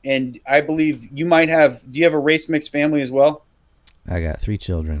 and I believe you might have. Do you have a race mixed family as well? I got 3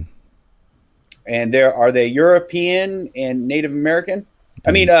 children. And are they European and Native American?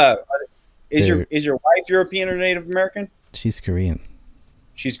 I mean, is your wife European or Native American? She's Korean.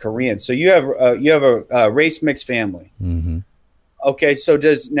 She's Korean. So you have a race mixed family. Mm-hmm. Okay. So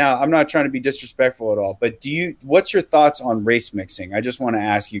now I'm not trying to be disrespectful at all, but what's your thoughts on race mixing? I just want to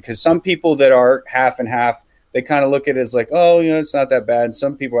ask you, because some people that are half and half, they kind of look at it as like, oh, it's not that bad. And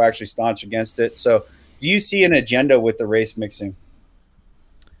some people are actually staunch against it. So do you see an agenda with the race mixing?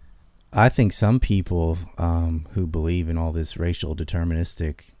 I think some people who believe in all this racial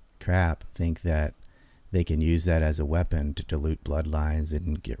deterministic crap think that they can use that as a weapon to dilute bloodlines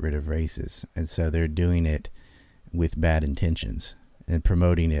and get rid of races. And so they're doing it with bad intentions and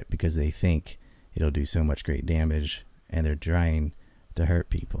promoting it because they think it'll do so much great damage, and they're trying to hurt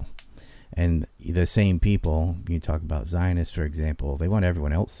people. And the same people, you talk about Zionists, for example, they want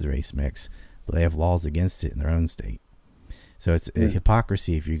everyone else to race mix, but they have laws against it in their own state. So it's a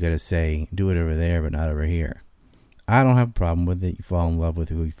hypocrisy if you're going to say, do it over there, but not over here. I don't have a problem with it. You fall in love with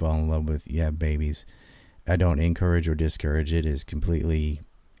who you fall in love with. You have babies. I don't encourage or discourage it. It's completely,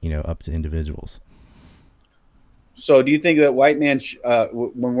 up to individuals. So do you think that white man,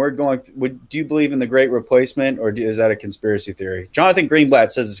 when we're going, do you believe in the Great Replacement, or is that a conspiracy theory? Jonathan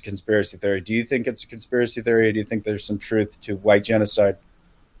Greenblatt says it's a conspiracy theory. Do you think it's a conspiracy theory, or do you think there's some truth to white genocide?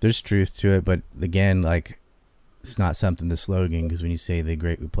 There's truth to it, but again, it's not something the slogan, because when you say the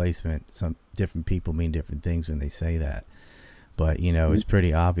Great Replacement, some different people mean different things when they say that. But, it's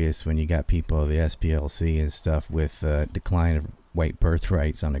pretty obvious when you got people of the SPLC and stuff with decline of white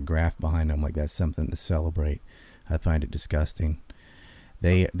birthrights on a graph behind them, like that's something to celebrate. I find it disgusting.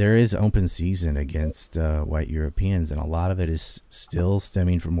 There is open season against white Europeans, and a lot of it is still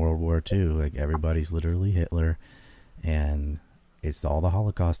stemming from World War II. Like, everybody's literally Hitler, and it's all the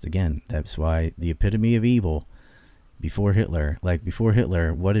Holocaust again. That's why the epitome of evil before Hitler,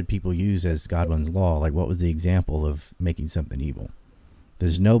 what did people use as Godwin's law? Like, what was the example of making something evil?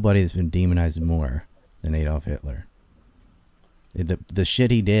 There's nobody that's been demonized more than Adolf Hitler. The shit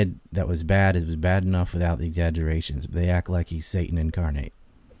he did that was bad, it was bad enough without the exaggerations. But they act like he's Satan incarnate.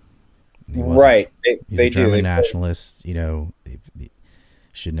 Right. He's a German nationalist.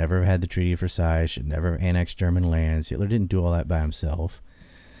 should never have had the Treaty of Versailles, should never have annexed German lands. Hitler didn't do all that by himself.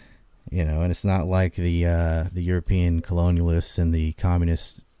 And it's not like the European colonialists and the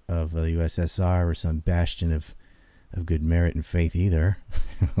communists of the USSR were some bastion of good merit and faith either.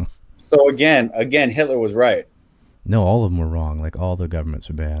 So again, Hitler was right. No, all of them were wrong. Like, all the governments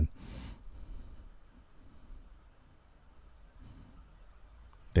are bad.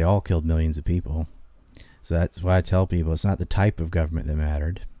 They all killed millions of people. So that's why I tell people it's not the type of government that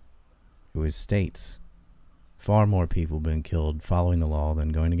mattered. It was states. Far more people been killed following the law than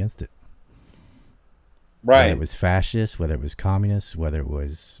going against it. Right. Whether it was fascist, whether it was communists, whether it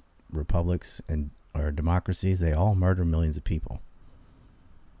was republics or democracies, they all murder millions of people.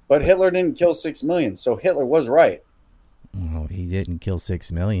 But Hitler didn't kill 6 million, so Hitler was right. Well, he didn't kill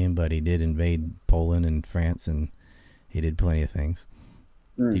 6 million, but he did invade Poland and France, and he did plenty of things.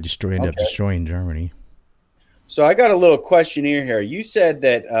 He ended up destroying Germany. So I got a little questionnaire here. You said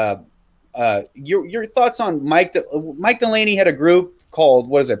that your thoughts on Mike Delaney had a group called,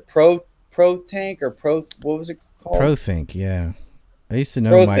 what is it, Pro Tank or Pro, what was it called? Pro Think, yeah. I used to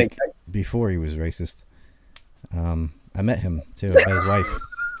know Mike before he was racist. I met him too. I met his wife.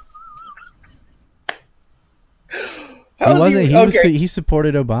 He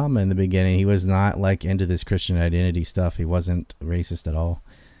supported Obama in the beginning. He was not like into this Christian identity stuff. He wasn't racist at all.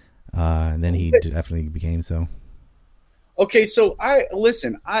 And then he definitely became so. Okay, so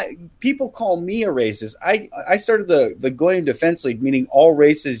people call me a racist. I started the Goyim Defense League, meaning all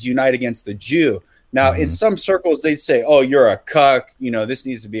races unite against the Jew. Now, in some circles, they'd say, "Oh, you're a cuck. This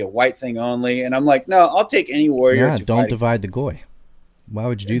needs to be a white thing only." And I'm like, "No, I'll take any warrior." Yeah, don't divide the Goy. Why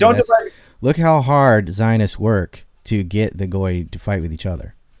would you do that? Look how hard Zionists work to get the Goy to fight with each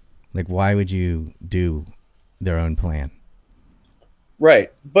other. Like, why would you do their own plan?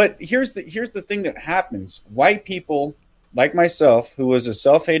 Right, but here's the thing that happens: white people like myself, who was a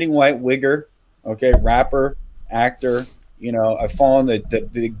self-hating white wigger, okay, rapper, actor, I've fallen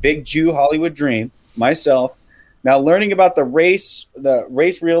the big Jew Hollywood dream myself. Now, learning about the race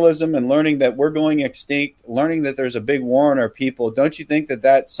realism, and learning that we're going extinct, learning that there's a big war on our people, don't you think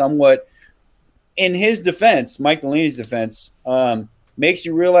that somewhat, in his defense, Mike Delaney's defense, makes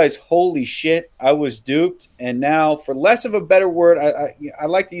you realize, holy shit, I was duped, and now, for less of a better word, I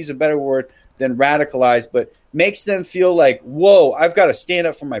like to use a better word than radicalized, but makes them feel like, whoa, I've got to stand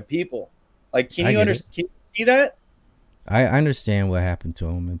up for my people. Like, can you see that? I understand what happened to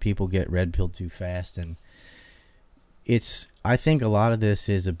him, and people get red pilled too fast, and I think a lot of this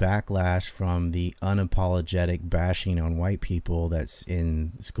is a backlash from the unapologetic bashing on white people that's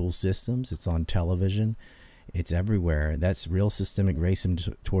in school systems. It's on television. It's everywhere. That's real systemic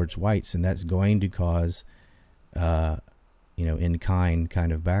racism towards whites, and that's going to cause, in kind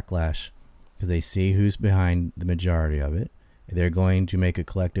of backlash, because they see who's behind the majority of it. They're going to make a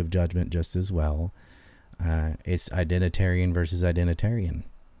collective judgment just as well. It's identitarian versus identitarian.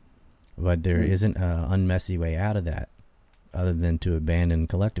 But there isn't an unmessy way out of that other than to abandon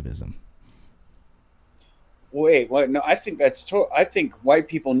collectivism. Wait, what? No, I think I think white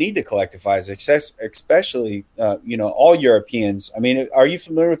people need to collectivize, especially, all Europeans. I mean, are you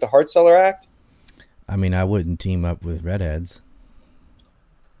familiar with the Hart-Celler Act? I mean, I wouldn't team up with redheads.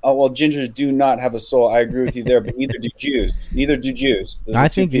 Oh, well, gingers do not have a soul. I agree with you there, but neither do Jews. I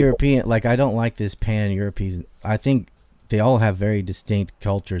think European, I don't like this pan-European. I think they all have very distinct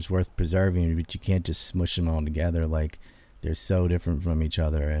cultures worth preserving, but you can't just smush them all together. Like, they're so different from each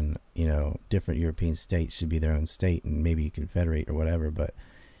other, and, different European states should be their own state, and maybe you confederate or whatever, but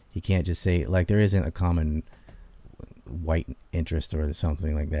you can't just say, there isn't a common white interest or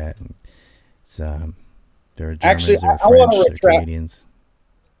something like that. It's, there are Germans, actually, there are French, there are Canadians.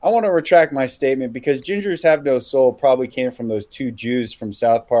 I want to retract my statement, because gingers have no soul probably came from those two Jews from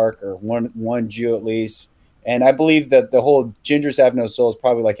South Park, or one Jew at least. And I believe that the whole gingers have no soul is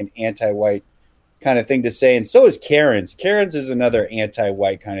probably like an anti-white kind of thing to say. And so is Karen's. Karen's is another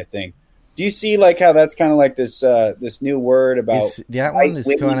anti-white kind of thing. Do you see how that's kind of like this new word about that one is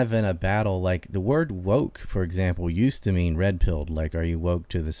women? Kind of in a battle. Like, the word woke, for example, used to mean red-pilled. Like, are you woke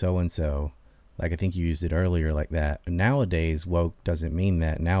to the so-and-so? Like, I think you used it earlier like that. Nowadays, woke doesn't mean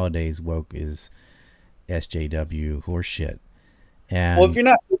that. Nowadays, woke is SJW horseshit. And well, if you're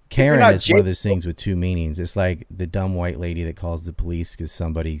not Karen is one of those things with two meanings. It's like the dumb white lady that calls the police because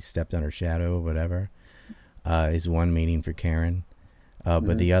somebody stepped on her shadow or whatever, is one meaning for Karen.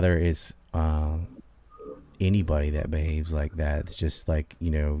 But the other is anybody that behaves like that. It's just like,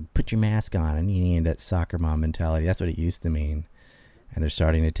 put your mask on, and that soccer mom mentality. That's what it used to mean. And they're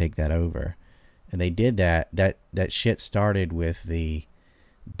starting to take that over. And they did that shit started with the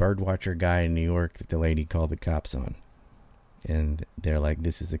birdwatcher guy in New York that the lady called the cops on. and they're like,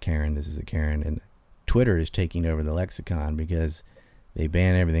 this is a Karen, this is a Karen. And Twitter is taking over the lexicon because they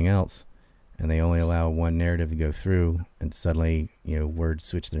ban everything else and they only allow one narrative to go through, and suddenly, words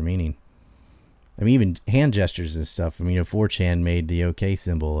switch their meaning. I mean, even hand gestures and stuff. I mean, 4chan made the OK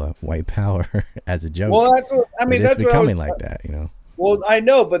symbol white power as a joke. Well, that's what I mean. But That's it's becoming what like that, Well, I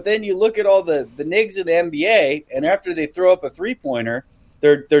know, but then you look at all the NIGs in the NBA, and after they throw up a 3-pointer,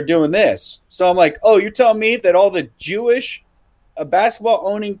 they're doing this. So I'm like, oh, you're telling me that all the Jewish basketball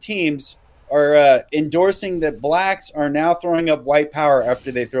owning teams are endorsing that blacks are now throwing up white power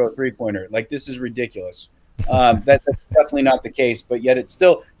after they throw a 3-pointer? Like, this is ridiculous. That's definitely not the case, but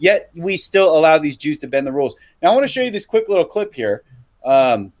yet we still allow these Jews to bend the rules. Now I want to show you this quick little clip here.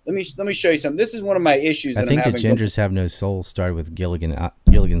 Let me show you something. This is one of my issues. I think the Gingers Have No Soul started with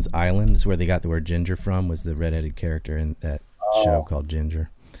Gilligan's Island. Is where they got the word ginger from. Was the redheaded character in that show called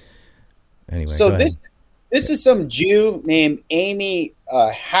Ginger? Anyway, so this is some Jew named Amy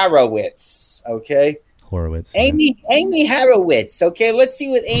Horowitz. Okay, Horowitz. Amy Horowitz. Okay, let's see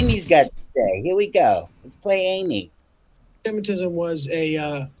what Amy's got to say. Here we go. Let's play Amy. Anti-Semitism was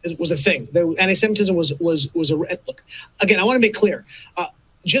a thing. Anti-Semitism was a look. Again, I want to make clear.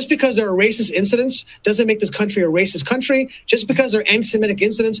 Just because there are racist incidents doesn't make this country a racist country. Just because there are anti-Semitic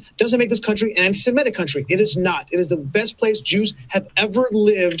incidents doesn't make this country an anti-Semitic country. It is not. It is the best place Jews have ever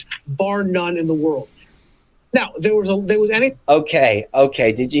lived, bar none in the world. Now, there was any. Okay.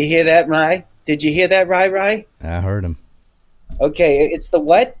 Did you hear that, Rye? Did you hear that, Rye? I heard him. Okay, it's the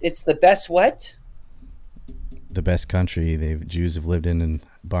what? It's the best what? The best country Jews have lived in, and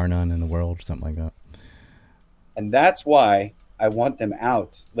bar none in the world, or something like that. And that's why I want them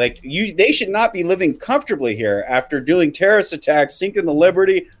out. Like, they should not be living comfortably here after doing terrorist attacks, sinking the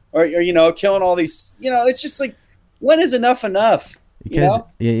Liberty, or killing all these. It's just like, when is enough? Because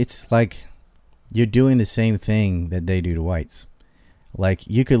it's like you're doing the same thing that they do to whites. Like,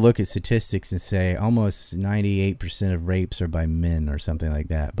 you could look at statistics and say almost 98% of rapes are by men or something like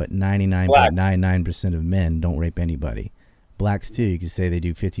that, but 99.99% of men don't rape anybody. Blacks too, you could say they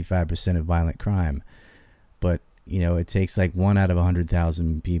do 55% of violent crime, but it takes like 1 out of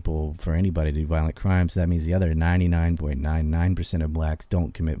 100,000 people for anybody to do violent crime. So that means the other 99.99% of blacks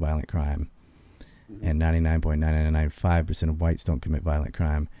don't commit violent crime, and 99.9995% of whites don't commit violent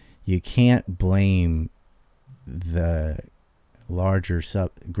crime. You can't blame the larger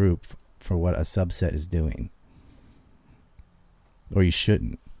subgroup for what a subset is doing, or you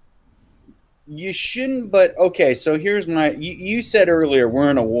shouldn't. But okay, so here's you said earlier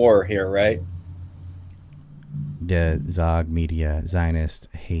we're in a war here, right? The Zog media Zionists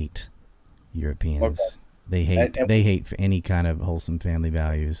hate Europeans. Okay. They hate for any kind of wholesome family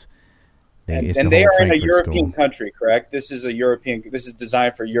values. They are in a European country, correct? This is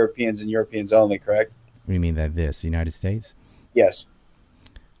designed for Europeans and Europeans only, correct? What do you mean that the United States? Yes.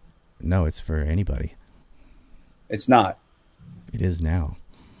 No, it's for anybody. It's not. It is now.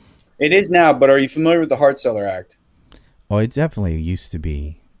 It is now, but are you familiar with the Hart-Celler Act? Well, it definitely used to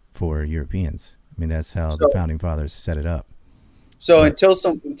be for Europeans. I mean, that's how the founding fathers set it up. So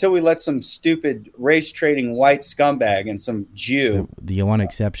until we let some stupid race trading white scumbag and some Jew. The one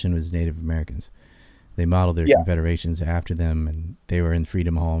exception was Native Americans. They modeled their confederations after them, and they were in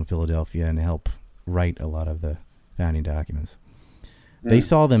Freedom Hall in Philadelphia and helped write a lot of the founding documents. They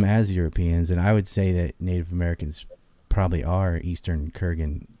saw them as Europeans, and I would say that Native Americans probably are Eastern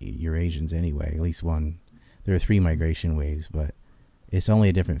Kurgan Eurasians anyway, at least one. There are 3 migration waves, but it's only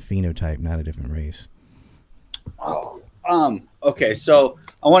a different phenotype, not a different race. Okay, so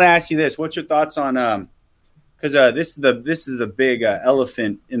I want to ask you this: what's your thoughts on because this is the big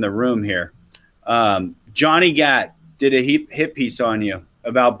elephant in the room here. Johnny Gatt did a hit piece on you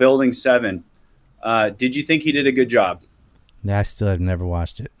about Building 7. Did you think he did a good job? No, I still have never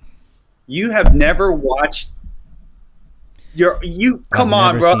watched it. You have never watched? Come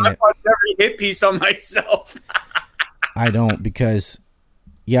on, bro! I watched every hit piece on myself. I don't, because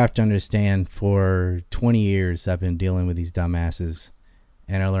you have to understand, for 20 years I've been dealing with these dumbasses,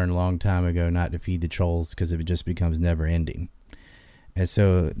 and I learned a long time ago not to feed the trolls because it just becomes never ending. And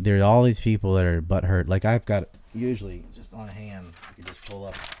so there are all these people that are butthurt. Like, I've got, usually just on hand, I can just pull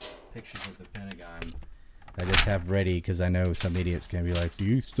up pictures of the Pentagon. I just have ready because I know some idiot's going to be like, do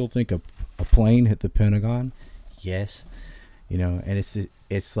you still think a plane hit the Pentagon? Yes. And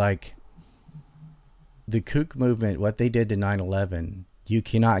it's like the kook movement, what they did to 9/11, you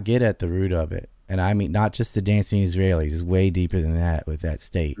cannot get at the root of it. And I mean, not just the dancing Israelis, it's way deeper than that with that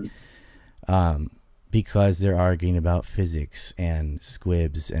state. Because they're arguing about physics and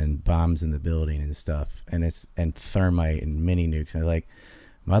squibs and bombs in the building and stuff. And thermite and mini nukes. And like,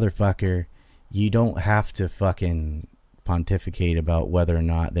 motherfucker, you don't have to fucking pontificate about whether or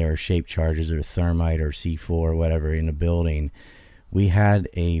not there are shape charges or thermite or C4 or whatever in a building. We had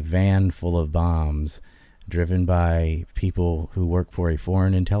a van full of bombs driven by people who work for a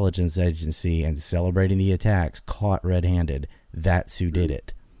foreign intelligence agency and celebrating the attacks, caught red-handed. That's who did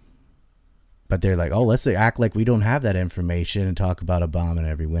it. But they're like, oh, let's act like we don't have that information and talk about a bomb in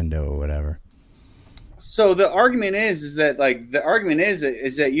every window or whatever. So the argument is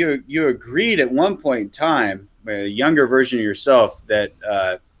that you agreed at one point in time, a younger version of yourself, that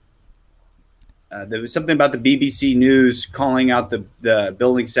there was something about the BBC News calling out the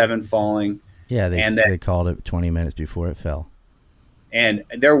Building 7 falling. Yeah, they called it 20 minutes before it fell. And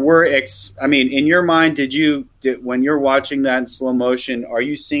there were, in your mind, when you're watching that in slow motion, are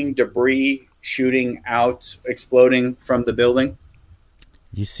you seeing debris shooting out, exploding from the building?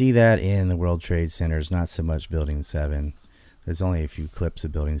 You see that in the World Trade Centers, not so much Building 7. There's only a few clips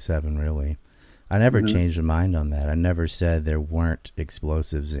of Building 7, really. I never changed my mind on that. I never said there weren't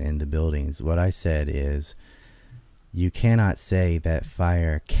explosives in the buildings. What I said is, you cannot say that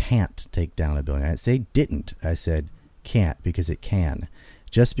fire can't take down a building. I say didn't. I said can't, because it can.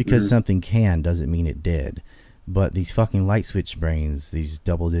 Just because something can doesn't mean it did. But these fucking light switch brains, these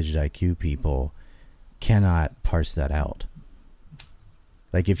double-digit IQ people, cannot parse that out.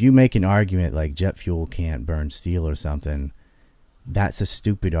 Like, if you make an argument like jet fuel can't burn steel or something, that's a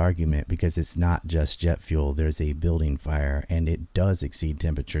stupid argument, because it's not just jet fuel. There's a building fire, and it does exceed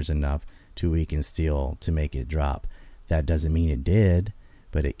temperatures enough to weaken steel to make it drop. That doesn't mean it did,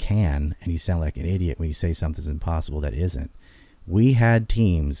 but it can, and you sound like an idiot when you say something's impossible that isn't. We had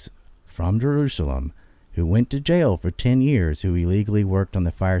teams from Jerusalem who went to jail for 10 years who illegally worked on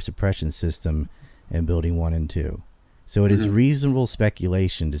the fire suppression system in Building 1 and 2. So it is reasonable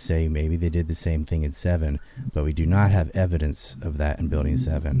speculation to say maybe they did the same thing in 7, but we do not have evidence of that in Building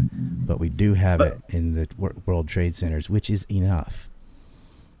 7. But we do have it in the World Trade Centers, which is enough.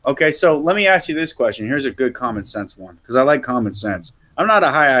 Okay, so let me ask you this question. Here's a good common sense one, because I like common sense. I'm not a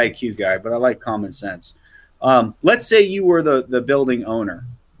high IQ guy, but I like common sense. Let's say you were the building owner,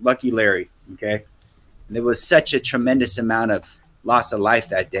 Lucky Larry, okay? And there was such a tremendous amount of loss of life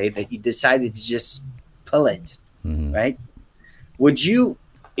that day that you decided to just pull it. Right? Would you,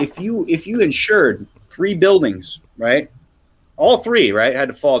 if you insured 3 buildings, right? All 3, right, had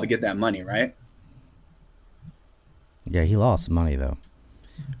to fall to get that money, right? Yeah, he lost money though.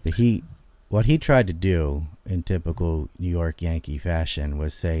 But what he tried to do in typical New York Yankee fashion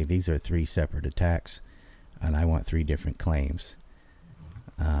was say these are 3 separate attacks, and I want 3 different claims.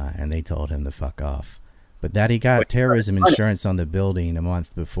 And they told him to fuck off. But that he got terrorism insurance on the building a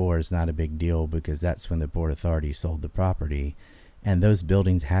month before is not a big deal, because that's when the Port Authority sold the property. And those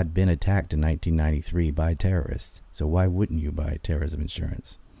buildings had been attacked in 1993 by terrorists. So why wouldn't you buy terrorism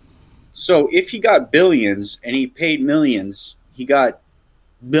insurance? So if he got billions and he paid millions, he got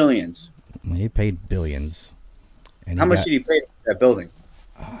billions. He paid billions. And how much did he pay for that building?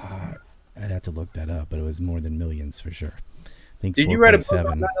 I'd have to look that up, but it was more than millions for sure. I think. Did you write a book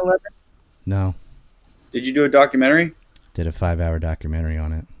on 9/11? No. Did you do a documentary? Did a 5-hour documentary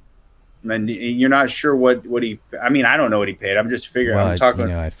on it. And you're not sure what he... I mean, I don't know what he paid. I'm just figuring... Well, I'm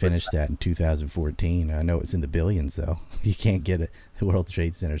talking. I finished that in 2014. I know it's in the billions, though. You can't get the World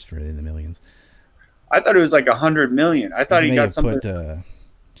Trade Centers for in the millions. I thought it was like $100 million. I thought he got something...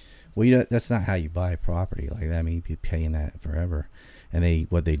 that's not how you buy property like that. I mean, you'd be paying that forever. And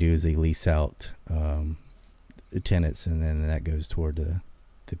what they do is they lease out the tenants, and then that goes toward the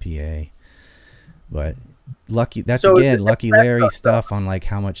PA. But Lucky Larry stuff on like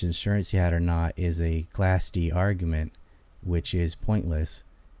how much insurance he had or not is a Class D argument, which is pointless,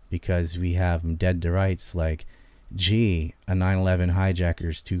 because we have them dead to rights. Like, a 9/11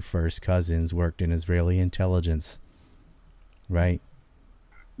 hijacker's 2 first cousins worked in Israeli intelligence, right?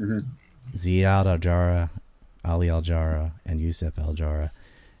 Ziad al-Jarrah, Ali al-Jarrah, and Yusuf al-Jarrah.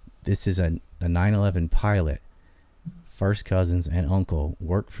 This is a 9/11 pilot. First cousins and uncle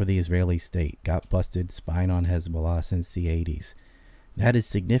worked for the Israeli state, got busted spying on Hezbollah since the 80s. That is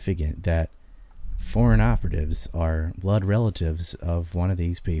significant that foreign operatives are blood relatives of one of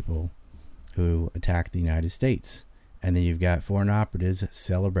these people who attacked the United States. And then you've got foreign operatives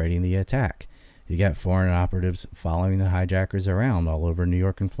celebrating the attack. You got foreign operatives following the hijackers around all over New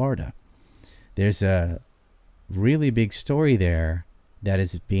York and Florida. There's a really big story there that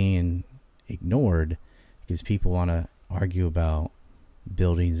is being ignored because people want to argue about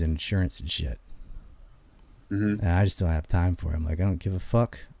buildings and insurance and shit. And I just don't have time for him. Like, I don't give a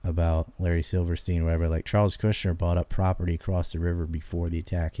fuck about Larry Silverstein or whatever. Like, Charles Kushner bought up property across the river before the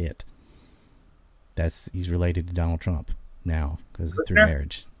attack hit. He's related to Donald Trump now because through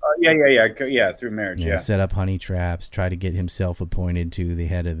marriage. Yeah, through marriage. Yeah. Set up honey traps, try to get himself appointed to the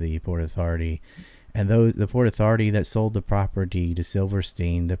head of the Port Authority. And the Port Authority that sold the property to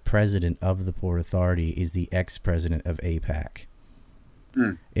Silverstein, the president of the Port Authority is the ex-president of AIPAC.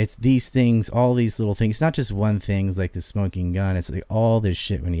 It's these things, all these little things. It's not just one thing like the smoking gun. It's like all this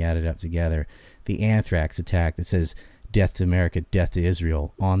shit when you add it up together. The anthrax attack that says death to America, death to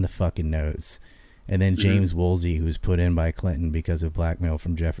Israel on the fucking nose. And then James Woolsey, who's put in by Clinton because of blackmail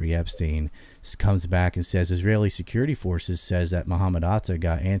from Jeffrey Epstein, comes back and says Israeli security forces says that Mohammed Atta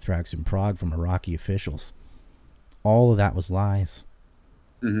got anthrax in Prague from Iraqi officials. All of that was lies.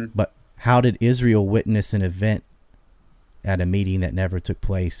 But how did Israel witness an event at a meeting that never took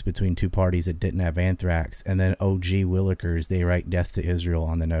place between two parties that didn't have anthrax, and then OG Willikers, they write death to Israel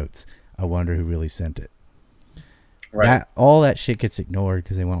on the notes? I wonder who really sent it. Right. All that shit gets ignored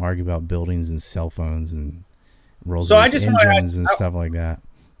because they want to argue about buildings and cell phones and Rolls-Royce engines and stuff like that.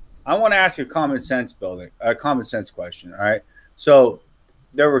 I want to ask a common sense question. All right. So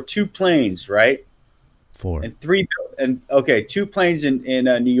there were 2 planes, right? 4 and 3 2 planes in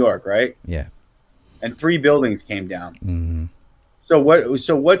New York, right? Yeah. And 3 buildings came down. Mm-hmm.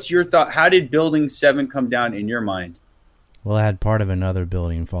 So what's your thought? How did building 7 come down in your mind? Well, I had part of another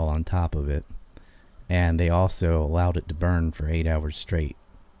building fall on top of it, and they also allowed it to burn for 8 hours straight.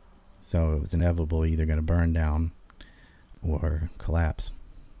 So it was inevitable either going to burn down or collapse.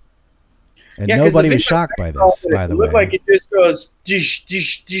 And nobody was shocked by this, by the way. It looked like it just goes dish,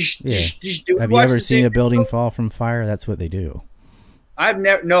 dish, dish, dish, dish. Have you ever seen a building fall from fire? That's what they do.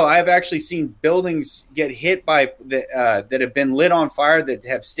 I've actually seen buildings get hit by that have been lit on fire that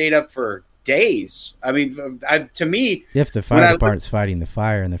have stayed up for days. I mean, to me, if the fire department's fighting the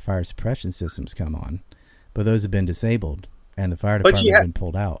fire and the fire suppression systems come on, but those have been disabled and the fire department has been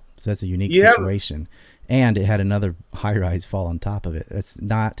pulled out. So that's a unique situation. And it had another high-rise fall on top of it. That's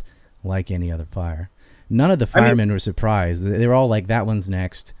not like any other fire. None of the firemen were surprised. They were all like, that one's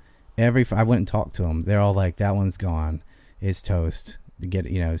next. I went and talked to them. They're all like, that one's gone. It's toast.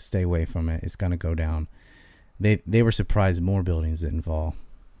 Stay away from it. It's going to go down. They were surprised more buildings didn't fall.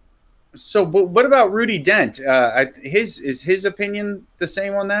 So, but what about Rudy Dent? Is his opinion the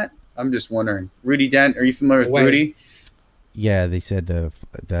same on that? I'm just wondering. Rudy Dent, are you familiar with Rudy? Yeah, they said the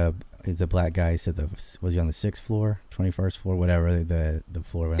black guy said was he on the 6th floor, 21st floor, whatever, the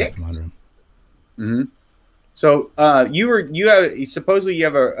floor went out from under him. Mm-hmm. So supposedly you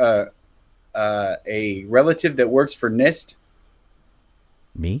have a relative that works for NIST.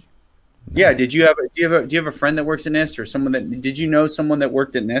 Me? No. Yeah. Do you have a friend that works at NIST, or did you know someone that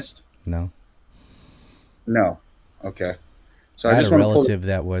worked at NIST? No. Okay. So I had a relative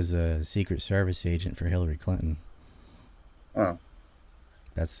that was a Secret Service agent for Hillary Clinton. Oh.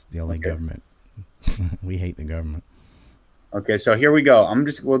 That's the only government. We hate the government. Okay, so here we go.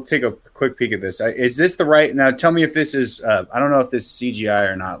 We'll take a quick peek at this. Is this the right? Now tell me if this is, I don't know if this is CGI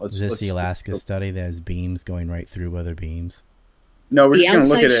or not. Is this the Alaska study that has beams going right through other beams? No, we're just going to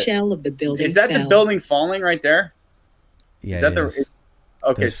look at it. The outside shell of the building Is that the building falling right there? Yeah, is that it is.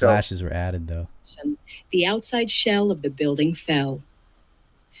 Okay, those flashes were added, though. The outside shell of the building fell.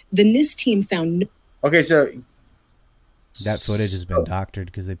 The NIST team found... Okay, so... That footage has been doctored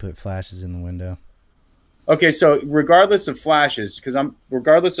because they put flashes in the window. Okay, so regardless of flashes,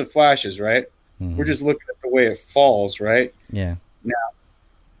 right? Mm-hmm. We're just looking at the way it falls, right? Yeah. Now,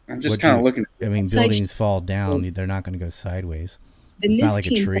 I'm just kind of looking at it. I mean, buildings fall down. They're not going to go sideways. It's not like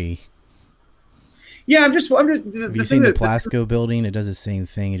a tree. Yeah, I'm just. Have you seen the Plasco building? It does the same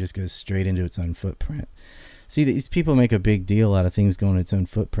thing. It just goes straight into its own footprint. See, these people make a big deal out of things going its own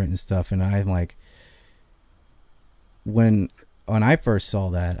footprint and stuff, and I'm like, when I first saw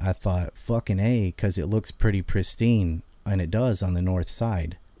that, I thought, fucking A, because it looks pretty pristine, and it does on the north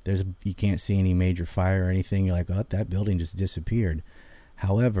side. You can't see any major fire or anything. You're like, oh, that building just disappeared.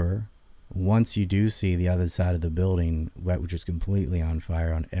 However, once you do see the other side of the building, which is completely on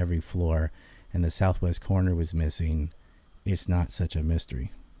fire on every floor, and the southwest corner was missing, it's not such a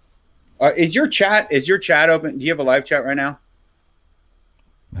mystery. Is your chat open? Do you have a live chat right now?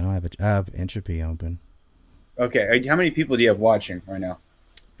 I have Entropy open. Okay, how many people do you have watching right now?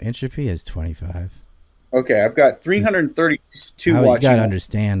 Entropy is 25. Okay, I've got 332 watching. You gotta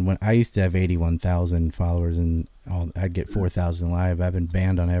understand, when I used to have 81,000 followers and I'd get 4,000 live. I've been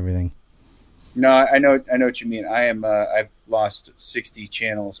banned on everything. No, I know what you mean. I've lost 60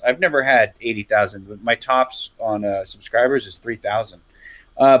 channels. I've never had 80,000, but my tops on subscribers is 3,000.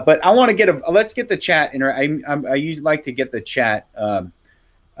 But I want to let's get the chat in. I usually like to get the chat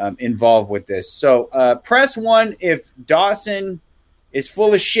involved with this. So press 1 if Dawson is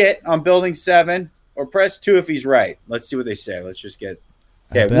full of shit on Building 7, or press 2 if he's right. Let's see what they say. Let's just get.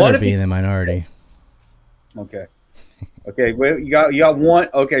 I better be in the minority. Okay. Okay. Wait, you got one.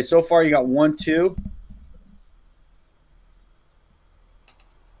 Okay. So far, you got 1, 2.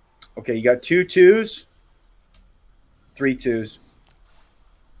 Okay. You got 2 2s, 3 2s.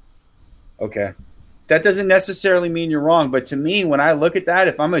 Okay. That doesn't necessarily mean you're wrong, but to me, when I look at that,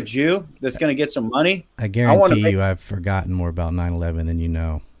 if I'm a Jew that's going to get some money, I guarantee you I've forgotten more about 9/11 than you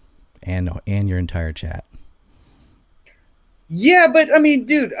know, and your entire chat. Yeah, but I mean,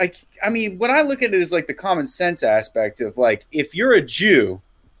 dude, I mean, when I look at it as like the common sense aspect of like, if you're a Jew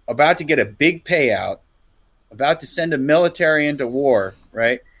about to get a big payout, about to send a military into war,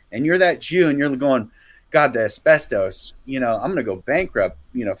 right? And you're that Jew and you're going, God, the asbestos, I'm going to go bankrupt,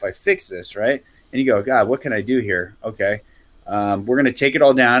 if I fix this, right? And you go, God, what can I do here? Okay. We're going to take it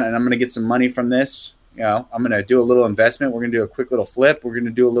all down and I'm going to get some money from this. I'm going to do a little investment. We're going to do a quick little flip. We're going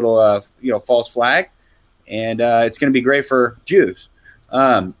to do a little, false flag. And it's going to be great for Jews.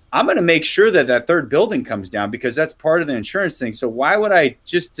 I'm going to make sure that third building comes down because that's part of the insurance thing. So why would I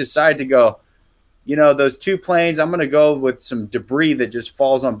just decide to go, those 2 planes, I'm going to go with some debris that just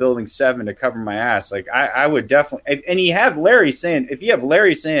falls on building 7 to cover my ass. Like I would definitely, and you have Larry saying,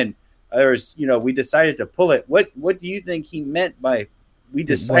 there's, we decided to pull it. What do you think he meant by we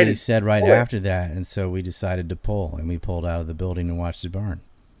decided? What he said right after that. And so we decided to pull, and we pulled out of the building and watched it burn.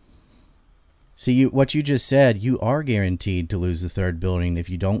 See, what you just said, you are guaranteed to lose the third building. If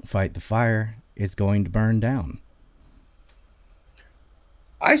you don't fight the fire, it's going to burn down.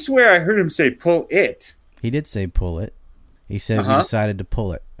 I swear I heard him say pull it. He did say pull it. He said we decided to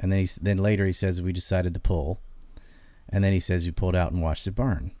pull it. And then later he says we decided to pull. And then he says we pulled out and watched it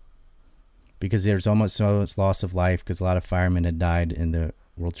burn. Because there's almost so much loss of life because a lot of firemen had died in the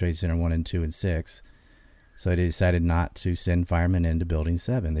World Trade Center 1 and 2 and 6. So they decided not to send firemen into Building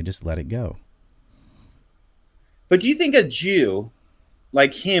 7. They just let it go. But do you think a Jew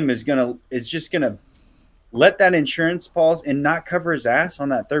like him is just gonna let that insurance policy and not cover his ass on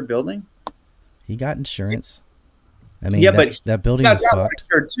that third building? He got insurance. I mean, yeah, but that building was fucked.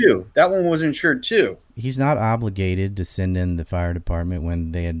 Insured too. That one was insured too. He's not obligated to send in the fire department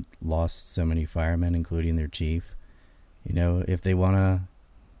when they had lost so many firemen, including their chief. If they want to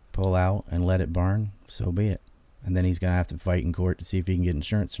pull out and let it burn, so be it. And then he's going to have to fight in court to see if he can get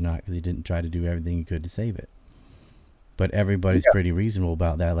insurance or not because he didn't try to do everything he could to save it. But everybody's pretty reasonable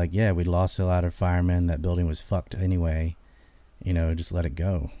about that. Like, yeah, we lost a lot of firemen. That building was fucked anyway. Just let it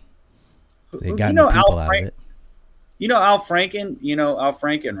go. They got people out of it. Al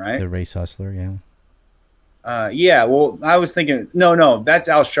Franken, right? The race hustler, yeah. Yeah, well, I was thinking, no, that's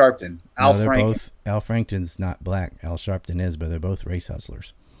Al Sharpton. Al Franken's not black. Al Sharpton is, but they're both race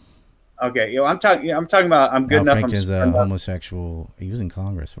hustlers. Okay, I'm talking about I'm good Al enough. Franken's a homosexual. He was in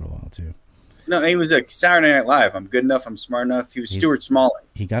Congress for a while too. No, he was like Saturday Night Live. I'm good enough. I'm smart enough. He was Stuart Smalley.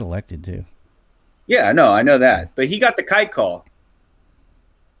 He got elected too. Yeah, no, I know that, but he got the kite call.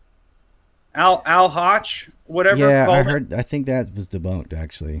 Al Hotch, whatever. Yeah, I heard. I think that was debunked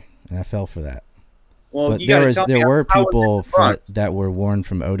actually, and I fell for that. Well, but there were people that were warned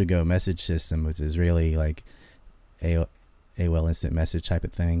from Otago message system, which is really like AOL instant message type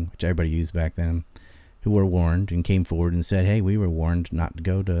of thing, which everybody used back then, who were warned and came forward and said, "Hey, we were warned not to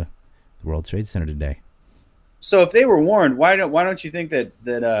go to the World Trade Center today." So if they were warned, why don't you think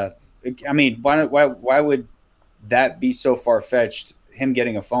that I mean, why would that be so far-fetched, him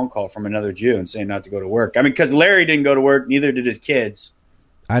getting a phone call from another Jew and saying not to go to work? I mean, because Larry didn't go to work, neither did his kids.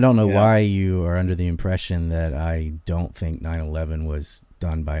 I don't know why you are under the impression that I don't think 9/11 was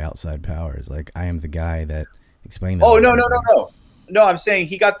done by outside powers. Like, I am the guy that explained that. Oh, no. No, I'm saying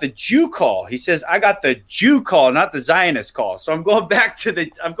he got the Jew call. He says, I got the Jew call, not the Zionist call. So I'm going back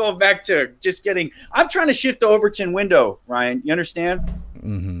to just getting, I'm trying to shift the Overton window, Ryan. You understand?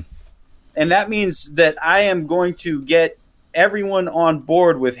 Mm-hmm. And that means that I am going to get everyone on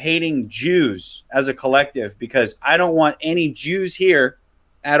board with hating Jews as a collective because I don't want any Jews here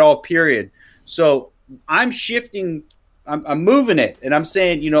at all, period. So I'm shifting, I'm moving it. And I'm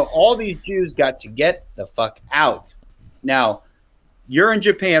saying, all these Jews got to get the fuck out. Now, you're in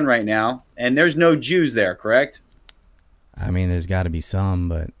Japan right now, and there's no Jews there, correct? I mean, there's got to be some,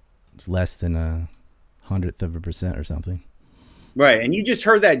 but it's less than 1/100% or something. Right, and you just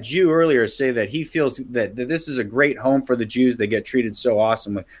heard that Jew earlier say that he feels that this is a great home for the Jews. They get treated so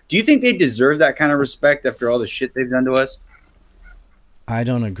awesomely. Do you think they deserve that kind of respect after all the shit they've done to us? I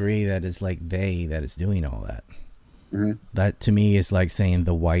don't agree that it's like that is doing all that. Mm-hmm. That to me is like saying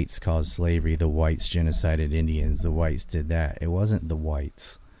the whites caused slavery, the whites genocided Indians, the whites did that. It wasn't the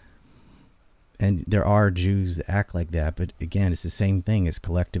whites. And there are Jews that act like that, but again, it's the same thing as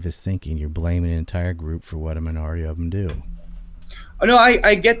collectivist thinking. You're blaming an entire group for what a minority of them do. Oh, no,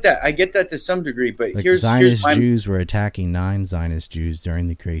 I get that. I get that to some degree, but Like here's Zionist my Jews were attacking non-Zionist Jews during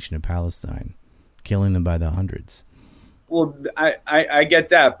the creation of Palestine, killing them by the hundreds. well, I get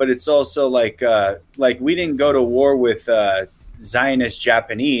that, but it's also like we didn't go to war with Zionist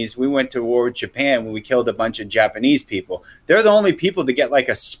Japanese. We went to war with Japan when we killed a bunch of Japanese people. They're the only people that get like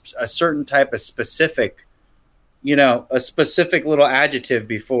a certain type of specific, a specific little adjective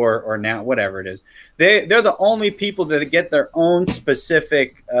before or now, whatever it is. They're the only people that get their own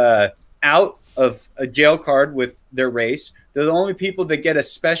specific out of a jail card with their race. They're the only people that get a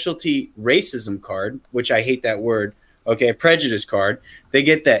specialty racism card, which I hate that word. Okay, a prejudice card. They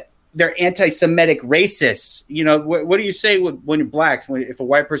get that they're anti-Semitic racists. What do you say when blacks? If a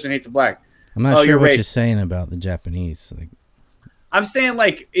white person hates a black, I'm not sure what you're saying about the Japanese. I'm saying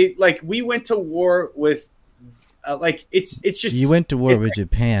we went to war with. It's just you went to war with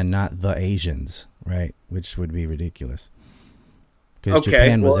Japan, not the Asians, right? Which would be ridiculous. Because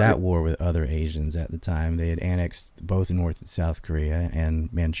Japan was at war with other Asians at the time. They had annexed both North and South Korea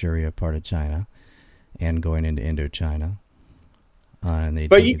and Manchuria, part of China, and going into Indochina. And they'd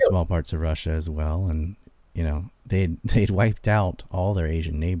taken small parts of Russia as well. And, they'd wiped out all their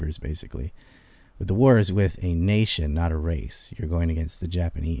Asian neighbors, basically. But the war is with a nation, not a race. You're going against the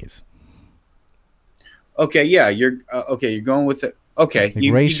Japanese. Okay, yeah, you're going with it. Okay,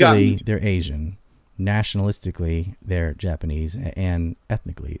 racially, they're Asian. Nationalistically, they're Japanese, and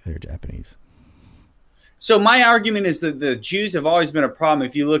ethnically, they're Japanese. So my argument is that the Jews have always been a problem.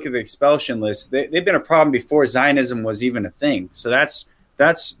 If you look at the expulsion list, they've been a problem before Zionism was even a thing. So that's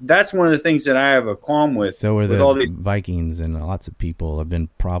one of the things that I have a qualm with. So are the Vikings, and lots of people have been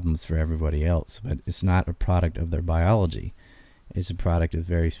problems for everybody else, but it's not a product of their biology. It's a product of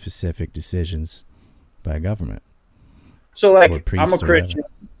very specific decisions by government. So I'm a Christian.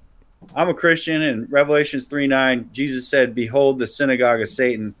 I'm a Christian, and Revelations 3:9, Jesus said, "Behold, the synagogue of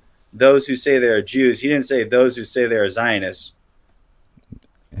Satan, those who say they are Jews." He didn't say those who say they are Zionists.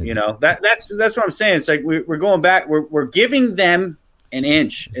 That's what I'm saying. It's like we're going back. We're giving them an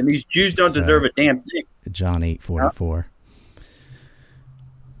inch, and these Jews don't deserve a damn thing. John 8:44.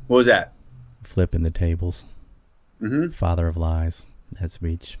 What was that? Flipping the tables. Mm-hmm. Father of lies. That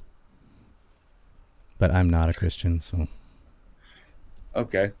speech. But I'm not a Christian, so.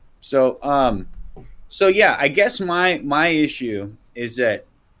 Okay. So yeah, I guess my issue is that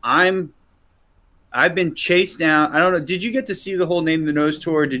I've been chased down. I don't know. Did you get to see the whole Name the Nose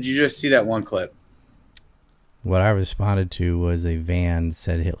tour? Or did you just see that one clip? What I responded to was a van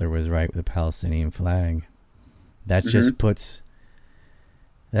said Hitler was right with the Palestinian flag. That just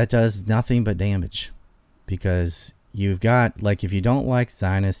that does nothing but damage, because you've got, if you don't like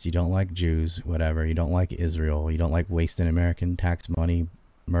Zionists, you don't like Jews, whatever, you don't like Israel, you don't like wasting American tax money,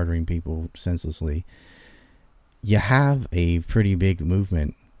 murdering people senselessly, you have a pretty big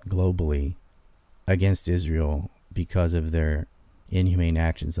movement globally against Israel because of their inhumane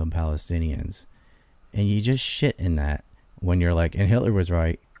actions on Palestinians. And you just shit in that when you're like, and Hitler was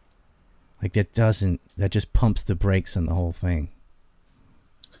right. That just pumps the brakes on the whole thing.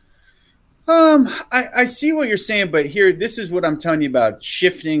 I see what you're saying, but this is what I'm telling you about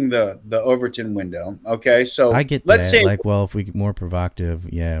shifting the Overton window. Okay, so I get let's say, if we get more provocative,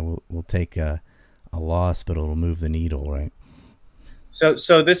 we'll take a loss, but it'll move the needle, right?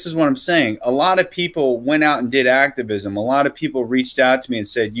 So this is what I'm saying. A lot of people went out and did activism. A lot of people reached out to me and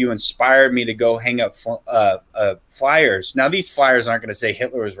said, "You inspired me to go hang up flyers." Now, these flyers aren't going to say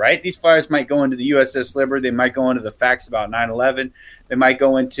Hitler was right. These flyers might go into the USS Liberty. They might go into the facts about 9/11. They might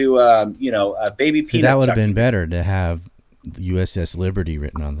go into, baby peanuts. That would have been better to have USS Liberty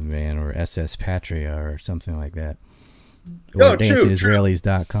written on the van, or SS Patria, or something like that. Or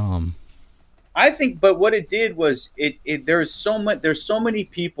DancingIsraelis.com. I think, but what it did was there's so many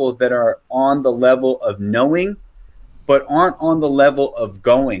people that are on the level of knowing, but aren't on the level of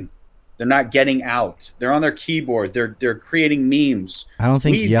going. They're not getting out. They're on their keyboard. They're creating memes. I don't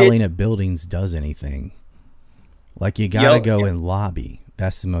think yelling at buildings does anything. You got to go and lobby.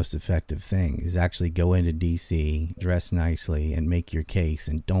 That's the most effective thing, is actually go into DC, dress nicely, and make your case,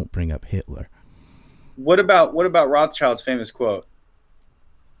 and don't bring up Hitler. What about Rothschild's famous quote?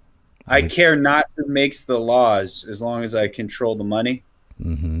 I care not who makes the laws as long as I control the money.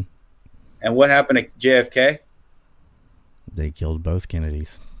 Mm-hmm. And what happened to JFK? They killed both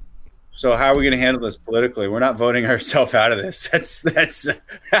Kennedys. So how are we going to handle this politically? We're not voting ourselves out of this. That's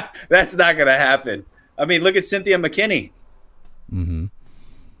not going to happen. I mean, look at Cynthia McKinney. Mm-hmm.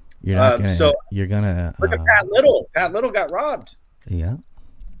 You're not gonna. You're gonna look at Pat Little. Pat Little got robbed. Yeah.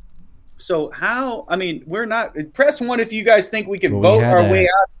 So how? I mean, we're not press one if you guys think we can Well, vote our way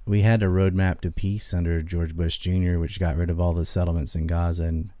out. We had a roadmap to peace under George Bush Jr., which got rid of all the settlements in Gaza,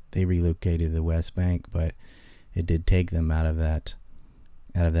 and they relocated the West Bank, but it did take them out of that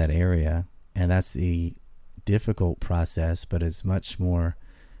area, and that's the difficult process. But it's much more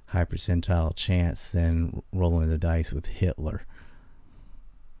high percentile chance than rolling the dice with Hitler.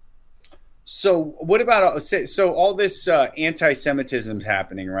 So what about so all this anti-Semitism is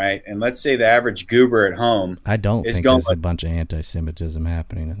happening, right? And let's say the average goober at home, I don't think there's a bunch of anti-Semitism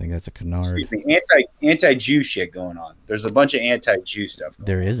happening. I think that's a canard. Anti-Jew shit going on. There's a bunch of anti-Jew stuff.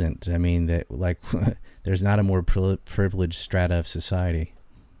 There isn't. I mean, that there's not a more privileged strata of society.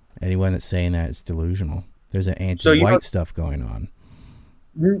 Anyone that's saying that is delusional. There's an anti-white stuff going on.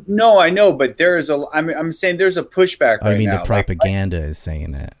 No, I know, but there is a. I'm saying there's a pushback. I mean, the propaganda is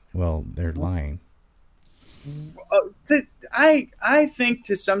saying that. Well, they're lying. I think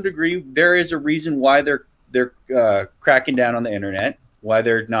to some degree there is a reason why they're cracking down on the internet, why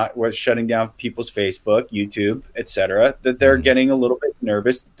they're not shutting down people's Facebook, YouTube, etc. That they're getting a little bit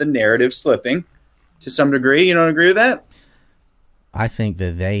nervous that the narrative's slipping to some degree. You don't agree with that? I think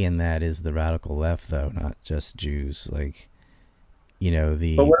that they in that is the radical left, though, not just Jews. Like,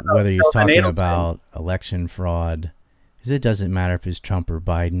 whether he's talking about election fraud. Because it doesn't matter if it's Trump or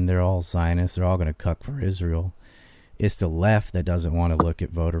Biden. They're all Zionists. They're all going to cuck for Israel. It's the left that doesn't want to look at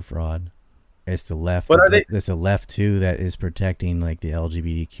voter fraud. It's the left. There's a left, too, that is protecting, like, the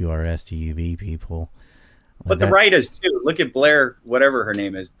LGBTQRSTUV people. But the right is, too. Look at Blair, whatever her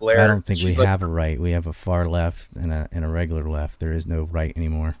name is. Blair. I don't think we have a right. We have a far left and a regular left. There is no right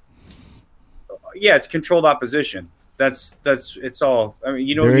anymore. Yeah, it's controlled opposition. That's it's all. I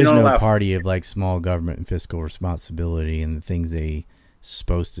mean, there is no party of like small government and fiscal responsibility and the things they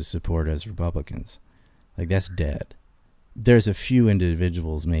supposed to support as Republicans. Like, that's dead. There's a few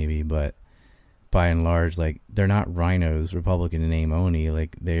individuals maybe, but by and large, like, they're not rhinos, Republican in name only.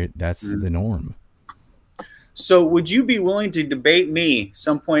 Like, that's the norm. So would you be willing to debate me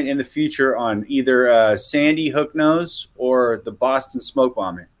some point in the future on either Sandy Hooknose or the Boston smoke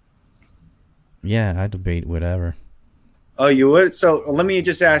bombing? Yeah, I debate whatever. Oh, you would? So let me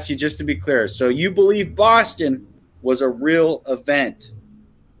just ask you, just to be clear. So you believe Boston was a real event?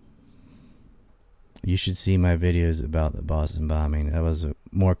 You should see my videos about the Boston bombing. That was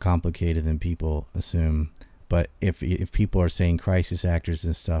more complicated than people assume. But if people are saying crisis actors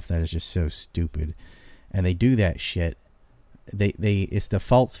and stuff, that is just so stupid. And they do that shit. It's the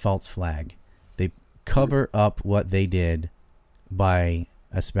false flag. They cover up what they did by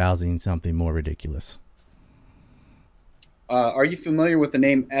espousing something more ridiculous. Are you familiar with the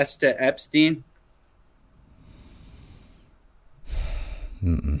name Esther Epstein?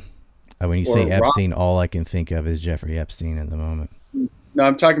 When you say Epstein, all I can think of is Jeffrey Epstein at the moment. No,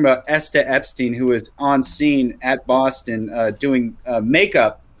 I'm talking about Esther Epstein, who was on scene at Boston doing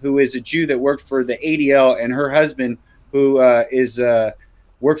makeup, who is a Jew that worked for the ADL, and her husband, who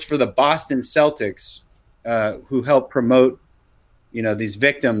works for the Boston Celtics, who helped promote, these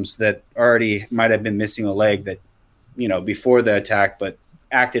victims that already might have been missing a leg that, before the attack, but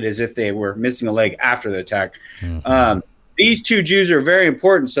acted as if they were missing a leg after the attack. Mm-hmm. These two Jews are very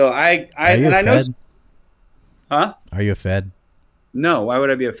important. So I know. Huh? Are you a Fed? No. Why would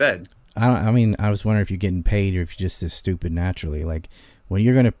I be a Fed? I was wondering if you're getting paid or if you're just this stupid naturally. Like, when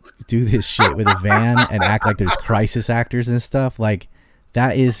you're gonna do this shit with a van and act like there's crisis actors and stuff, like,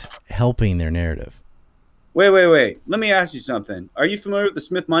 that is helping their narrative. Wait. Let me ask you something. Are you familiar with the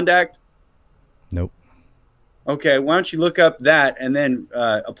Smith-Mundt Act? Nope. Okay, why don't you look up that and then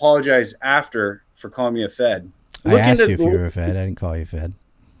apologize after for calling me a Fed? I asked you if you were a Fed. I didn't call you a Fed.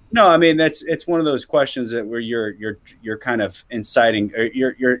 No, I mean it's one of those questions that where you're kind of inciting, or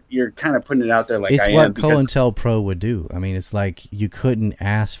you're kind of putting it out there like it's I what am. COINTELPRO would do. I mean, it's like you couldn't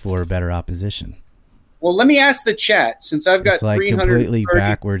ask for better opposition. Well, let me ask the chat, since I've got it's like completely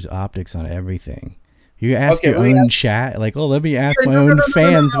backwards optics on everything. You ask your own chat, like, oh, let me ask my own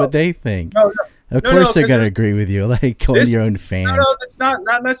fans what they think. Of course they're gonna agree with you, like calling your own fans. No, that's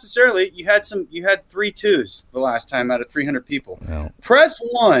not necessarily. You had 3 twos the last time out of 300 people. No. Press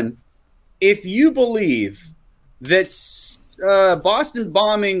 1 if you believe that Boston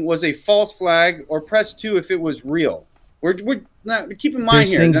bombing was a false flag, or press 2 if it was real. We're keep in mind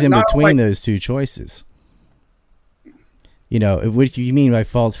there's things in between those two choices. What do you mean by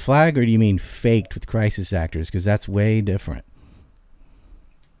false flag, or do you mean faked with crisis actors? Because that's way different.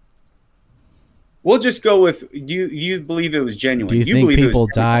 We'll just go with you believe it was genuine. Do you think people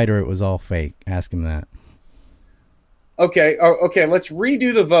died or it was all fake? Ask him that. Okay, let's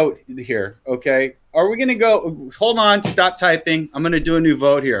redo the vote here, okay? Are we going to go – hold on, stop typing. I'm going to do a new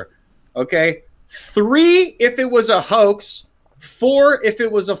vote here. Okay. 3 if it was a hoax. 4 if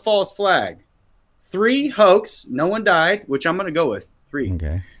it was a false flag. 3 hoax, no one died, which I'm going to go with. 3.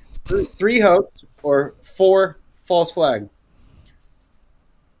 Okay. 3 hoax or 4 false flag.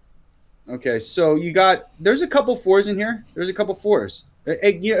 Okay, so there's a couple 4s in here. There's a couple 4s.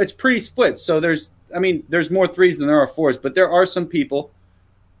 It's pretty split. So there's more 3s than there are 4s, but there are some people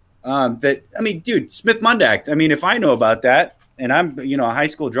dude, Smith-Mundt. If I know about that and I'm, a high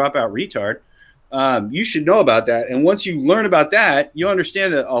school dropout retard, you should know about that. And once you learn about that, you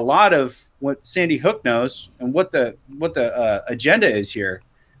understand that a lot of what Sandy Hook knows and what the agenda is here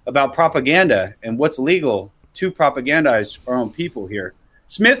about propaganda and what's legal to propagandize our own people here.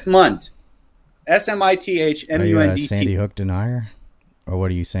 Smith-Mundt, SMITHMUNDT. Are you a Sandy Hook denier? Or what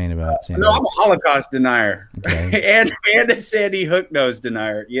are you saying about Sandy No, Hook? I'm a Holocaust denier. Okay. and a Sandy Hook nose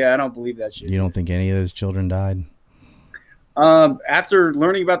denier. Yeah, I don't believe that shit. You don't think any of those children died? After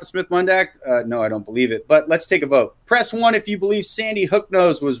learning about the Smith-Mundt Act, no, I don't believe it. But let's take a vote. Press 1 if you believe Sandy Hook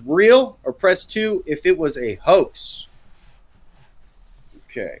nose was real, or press 2 if it was a hoax.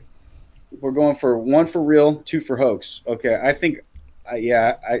 Okay. We're going for 1 for real, 2 for hoax. Okay, I think,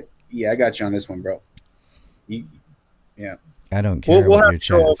 I got you on this one, bro. Yeah. I don't care We'll what your have to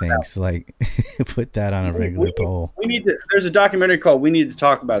go chat thinks. Like, put that on a regular poll. There's a documentary called "We Need to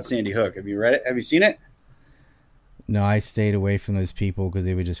Talk About Sandy Hook." Have you read it? Have you seen it? No, I stayed away from those people because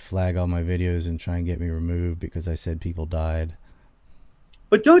they would just flag all my videos and try and get me removed because I said people died.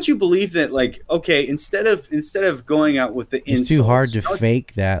 But don't you believe that, like, okay, instead of going out with the insults, it's too hard to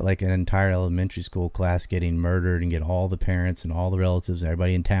fake that, like an entire elementary school class getting murdered and get all the parents and all the relatives and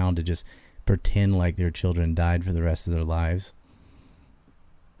everybody in town to just pretend like their children died for the rest of their lives.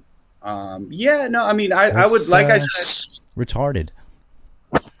 I would, like I said, retarded.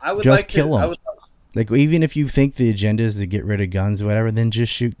 I would just like kill them. would, like, even if you think the agenda is to get rid of guns or whatever, then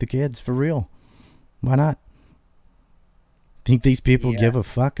just shoot the kids for real. Why not? Think these people give a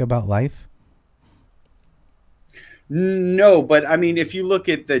fuck about life? No, but if you look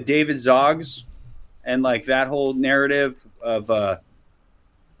at the David Zoggs and like that whole narrative of,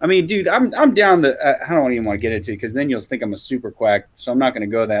 dude, I'm down the. I don't even want to get into it because then you'll think I'm a super quack. So I'm not going to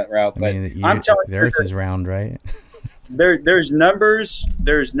go that route. But I'm telling you, the Earth is round, right? There's numbers.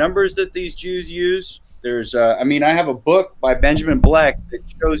 There's numbers that these Jews use. There's, I have a book by Benjamin Black that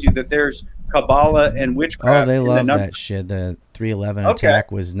shows you that there's Kabbalah and witchcraft. Oh, they love that shit. The 3/11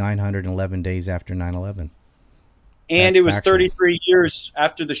 attack was 911 days after 9/11. And it was factual. 33 years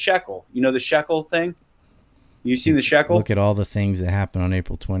after the shekel. You know the shekel thing? You seen the shekel? Look at all the things that happened on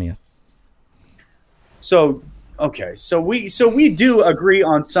April 20th. So, okay. So we do agree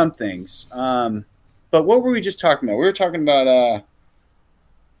on some things. But what were we just talking about? We were talking about,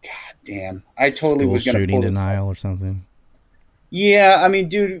 God damn. I totally was going to shooting denial or something. Yeah,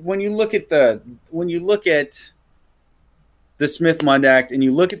 dude, when you look at the Smith-Mundt Act and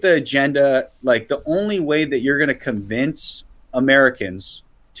you look at the agenda, like the only way that you're going to convince Americans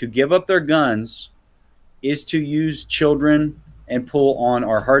to give up their guns is to use children and pull on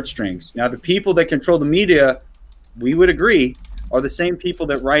our heartstrings. Now, the people that control the media, we would agree, are the same people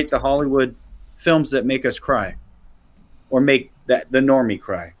that write the Hollywood films that make us cry or make the normie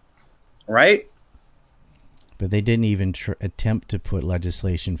cry, right? But they didn't even attempt to put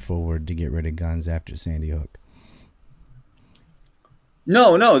legislation forward to get rid of guns after Sandy Hook.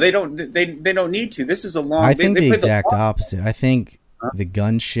 No, they don't. They don't need to. This is a long. I think the exact opposite. I think the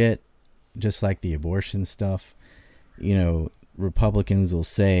gun shit, just like the abortion stuff, Republicans will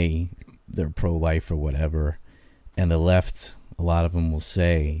say they're pro-life or whatever, and the left, a lot of them will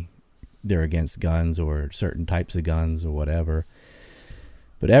say they're against guns or certain types of guns or whatever.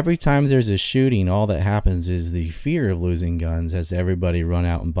 But every time there's a shooting, all that happens is the fear of losing guns has everybody run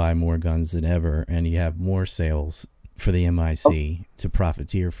out and buy more guns than ever, and you have more sales for the MIC to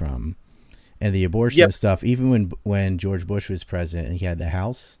profiteer from. And the abortion stuff, even when George Bush was president, he had the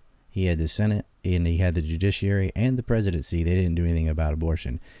House, he had the Senate, and he had the judiciary and the presidency. They didn't do anything about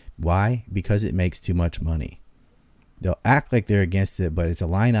abortion. Why? Because it makes too much money. They'll act like they're against it, but it's a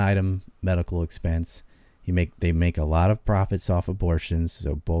line item medical expense. They make a lot of profits off abortions,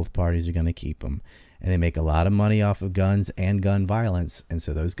 so both parties are going to keep them. And they make a lot of money off of guns and gun violence, and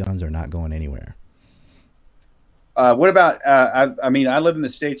so those guns are not going anywhere. What about, I live in the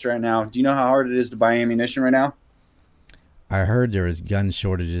States right now. Do you know how hard it is to buy ammunition right now? I heard there was gun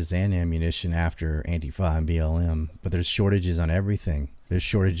shortages and ammunition after Antifa and BLM, but there's shortages on everything. There's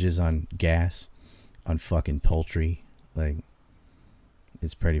shortages on gas, on fucking poultry. Like,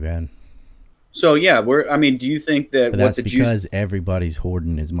 it's pretty bad. So, yeah, do you think that that's because everybody's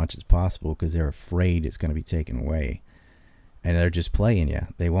hoarding as much as possible because they're afraid it's going to be taken away. and they're just playing you.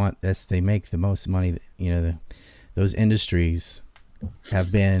 They make the most money. Those industries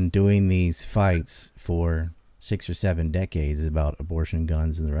have been doing these fights for 6 or 7 decades about abortion,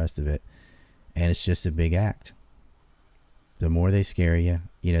 guns, and the rest of it, and it's just a big act. The more they scare you,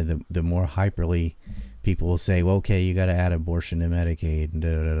 the more hyperly people will say, well, okay, you got to add abortion to Medicaid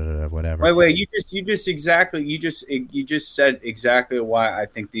and whatever. Wait, you just said exactly why I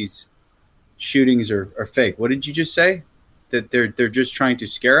think these shootings are fake. What did you just say? That they're just trying to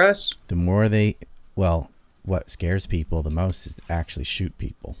scare us? The more what scares people the most is to actually shoot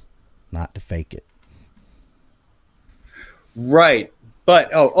people, not to fake it. Right.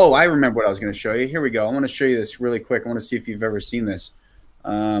 But I remember what I was going to show you. Here we go. I want to show you this really quick. I want to see if you've ever seen this.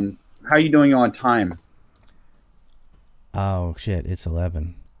 How are you doing on time? Oh shit, it's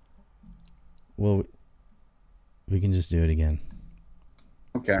 11. Well, we can just do it again.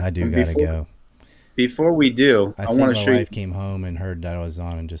 Okay. I do gotta go. Before we do, I want to show you. My wife came home and heard that I was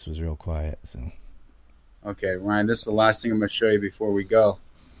on and just was real quiet. So. Okay, Ryan, this is the last thing I'm going to show you before we go.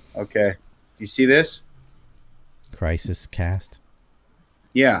 Okay. Do you see this? Crisis Cast?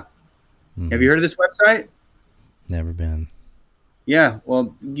 Yeah. Mm-hmm. Have you heard of this website? Never been. Yeah,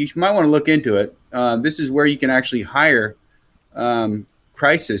 well, you might want to look into it. This is where you can actually hire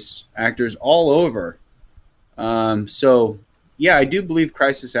crisis actors all over. So, yeah, I do believe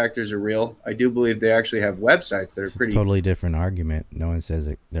crisis actors are real. I do believe they actually have websites that are pretty... totally different argument. No one says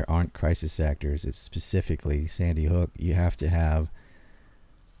that there aren't crisis actors. It's specifically Sandy Hook. You have to have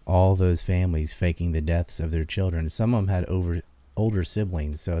all those families faking the deaths of their children. Some of them had older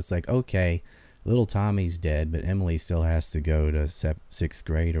siblings. So it's like, okay, little Tommy's dead, but Emily still has to go to 6th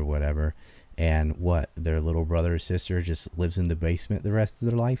grade or whatever. And their little brother or sister just lives in the basement the rest of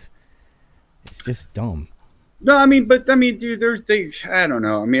their life? It's just dumb. No, dude, there's things, I don't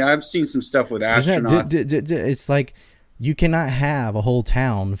know. I mean, I've seen some stuff with astronauts. It's like you cannot have a whole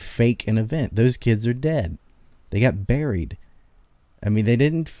town fake an event. Those kids are dead. They got buried. I mean, they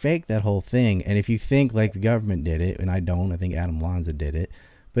didn't fake that whole thing. And if you think like the government did it, and I think Adam Lanza did it,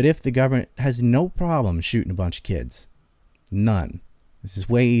 but if the government has no problem shooting a bunch of kids, none. This is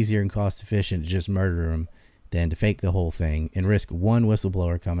way easier and cost efficient to just murder them than to fake the whole thing and risk one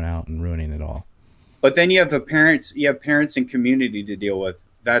whistleblower coming out and ruining it all. But then you have parents and community to deal with.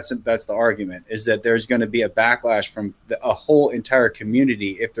 That's the argument, is that there's going to be a backlash from a whole entire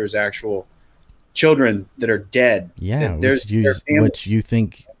community if there's actual children that are dead. Yeah, which you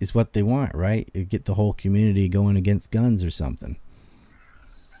think is what they want, right? You get the whole community going against guns or something.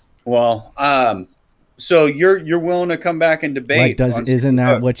 Well, so you're willing to come back and debate? Isn't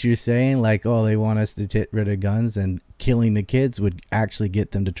that what you're saying? Like, oh, they want us to get rid of guns, and killing the kids would actually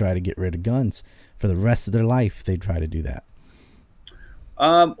get them to try to get rid of guns for the rest of their life. They'd try to do that.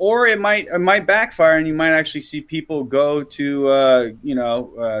 Or it might backfire, and you might actually see people go to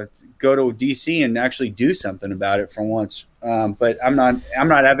DC and actually do something about it for once. But I'm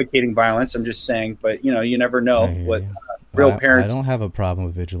not advocating violence. I'm just saying, but you never know what real parents. I don't have a problem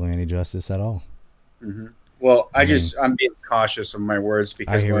with vigilante justice at all. Mm-hmm. Well, I'm being cautious of my words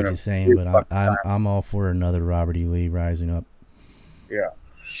because I hear what you're saying, but I'm all for another Robert E. Lee rising up. Yeah.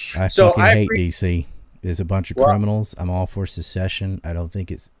 I hate DC. There's a bunch of criminals. I'm all for secession. I don't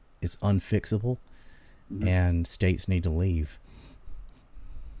think it's unfixable, and states need to leave.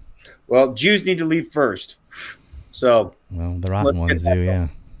 Well, Jews need to leave first. So, well, the rotten ones do, yeah.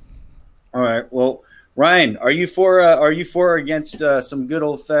 All right. Well, Ryan, are you for or against some good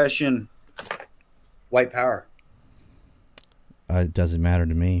old fashioned white power? It doesn't matter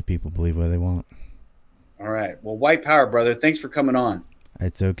to me. People believe what they want. All right. Well, white power, brother. Thanks for coming on.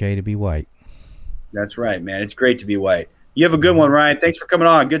 It's okay to be white. That's right, man. It's great to be white. You have a good one, Ryan. Thanks for coming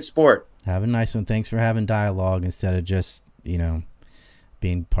on. Good sport. Have a nice one. Thanks for having dialogue instead of just,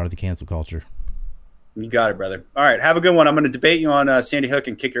 being part of the cancel culture. You got it, brother. All right. Have a good one. I'm going to debate you on Sandy Hook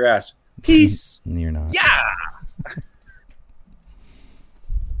and kick your ass. Peace. You're not. Yeah.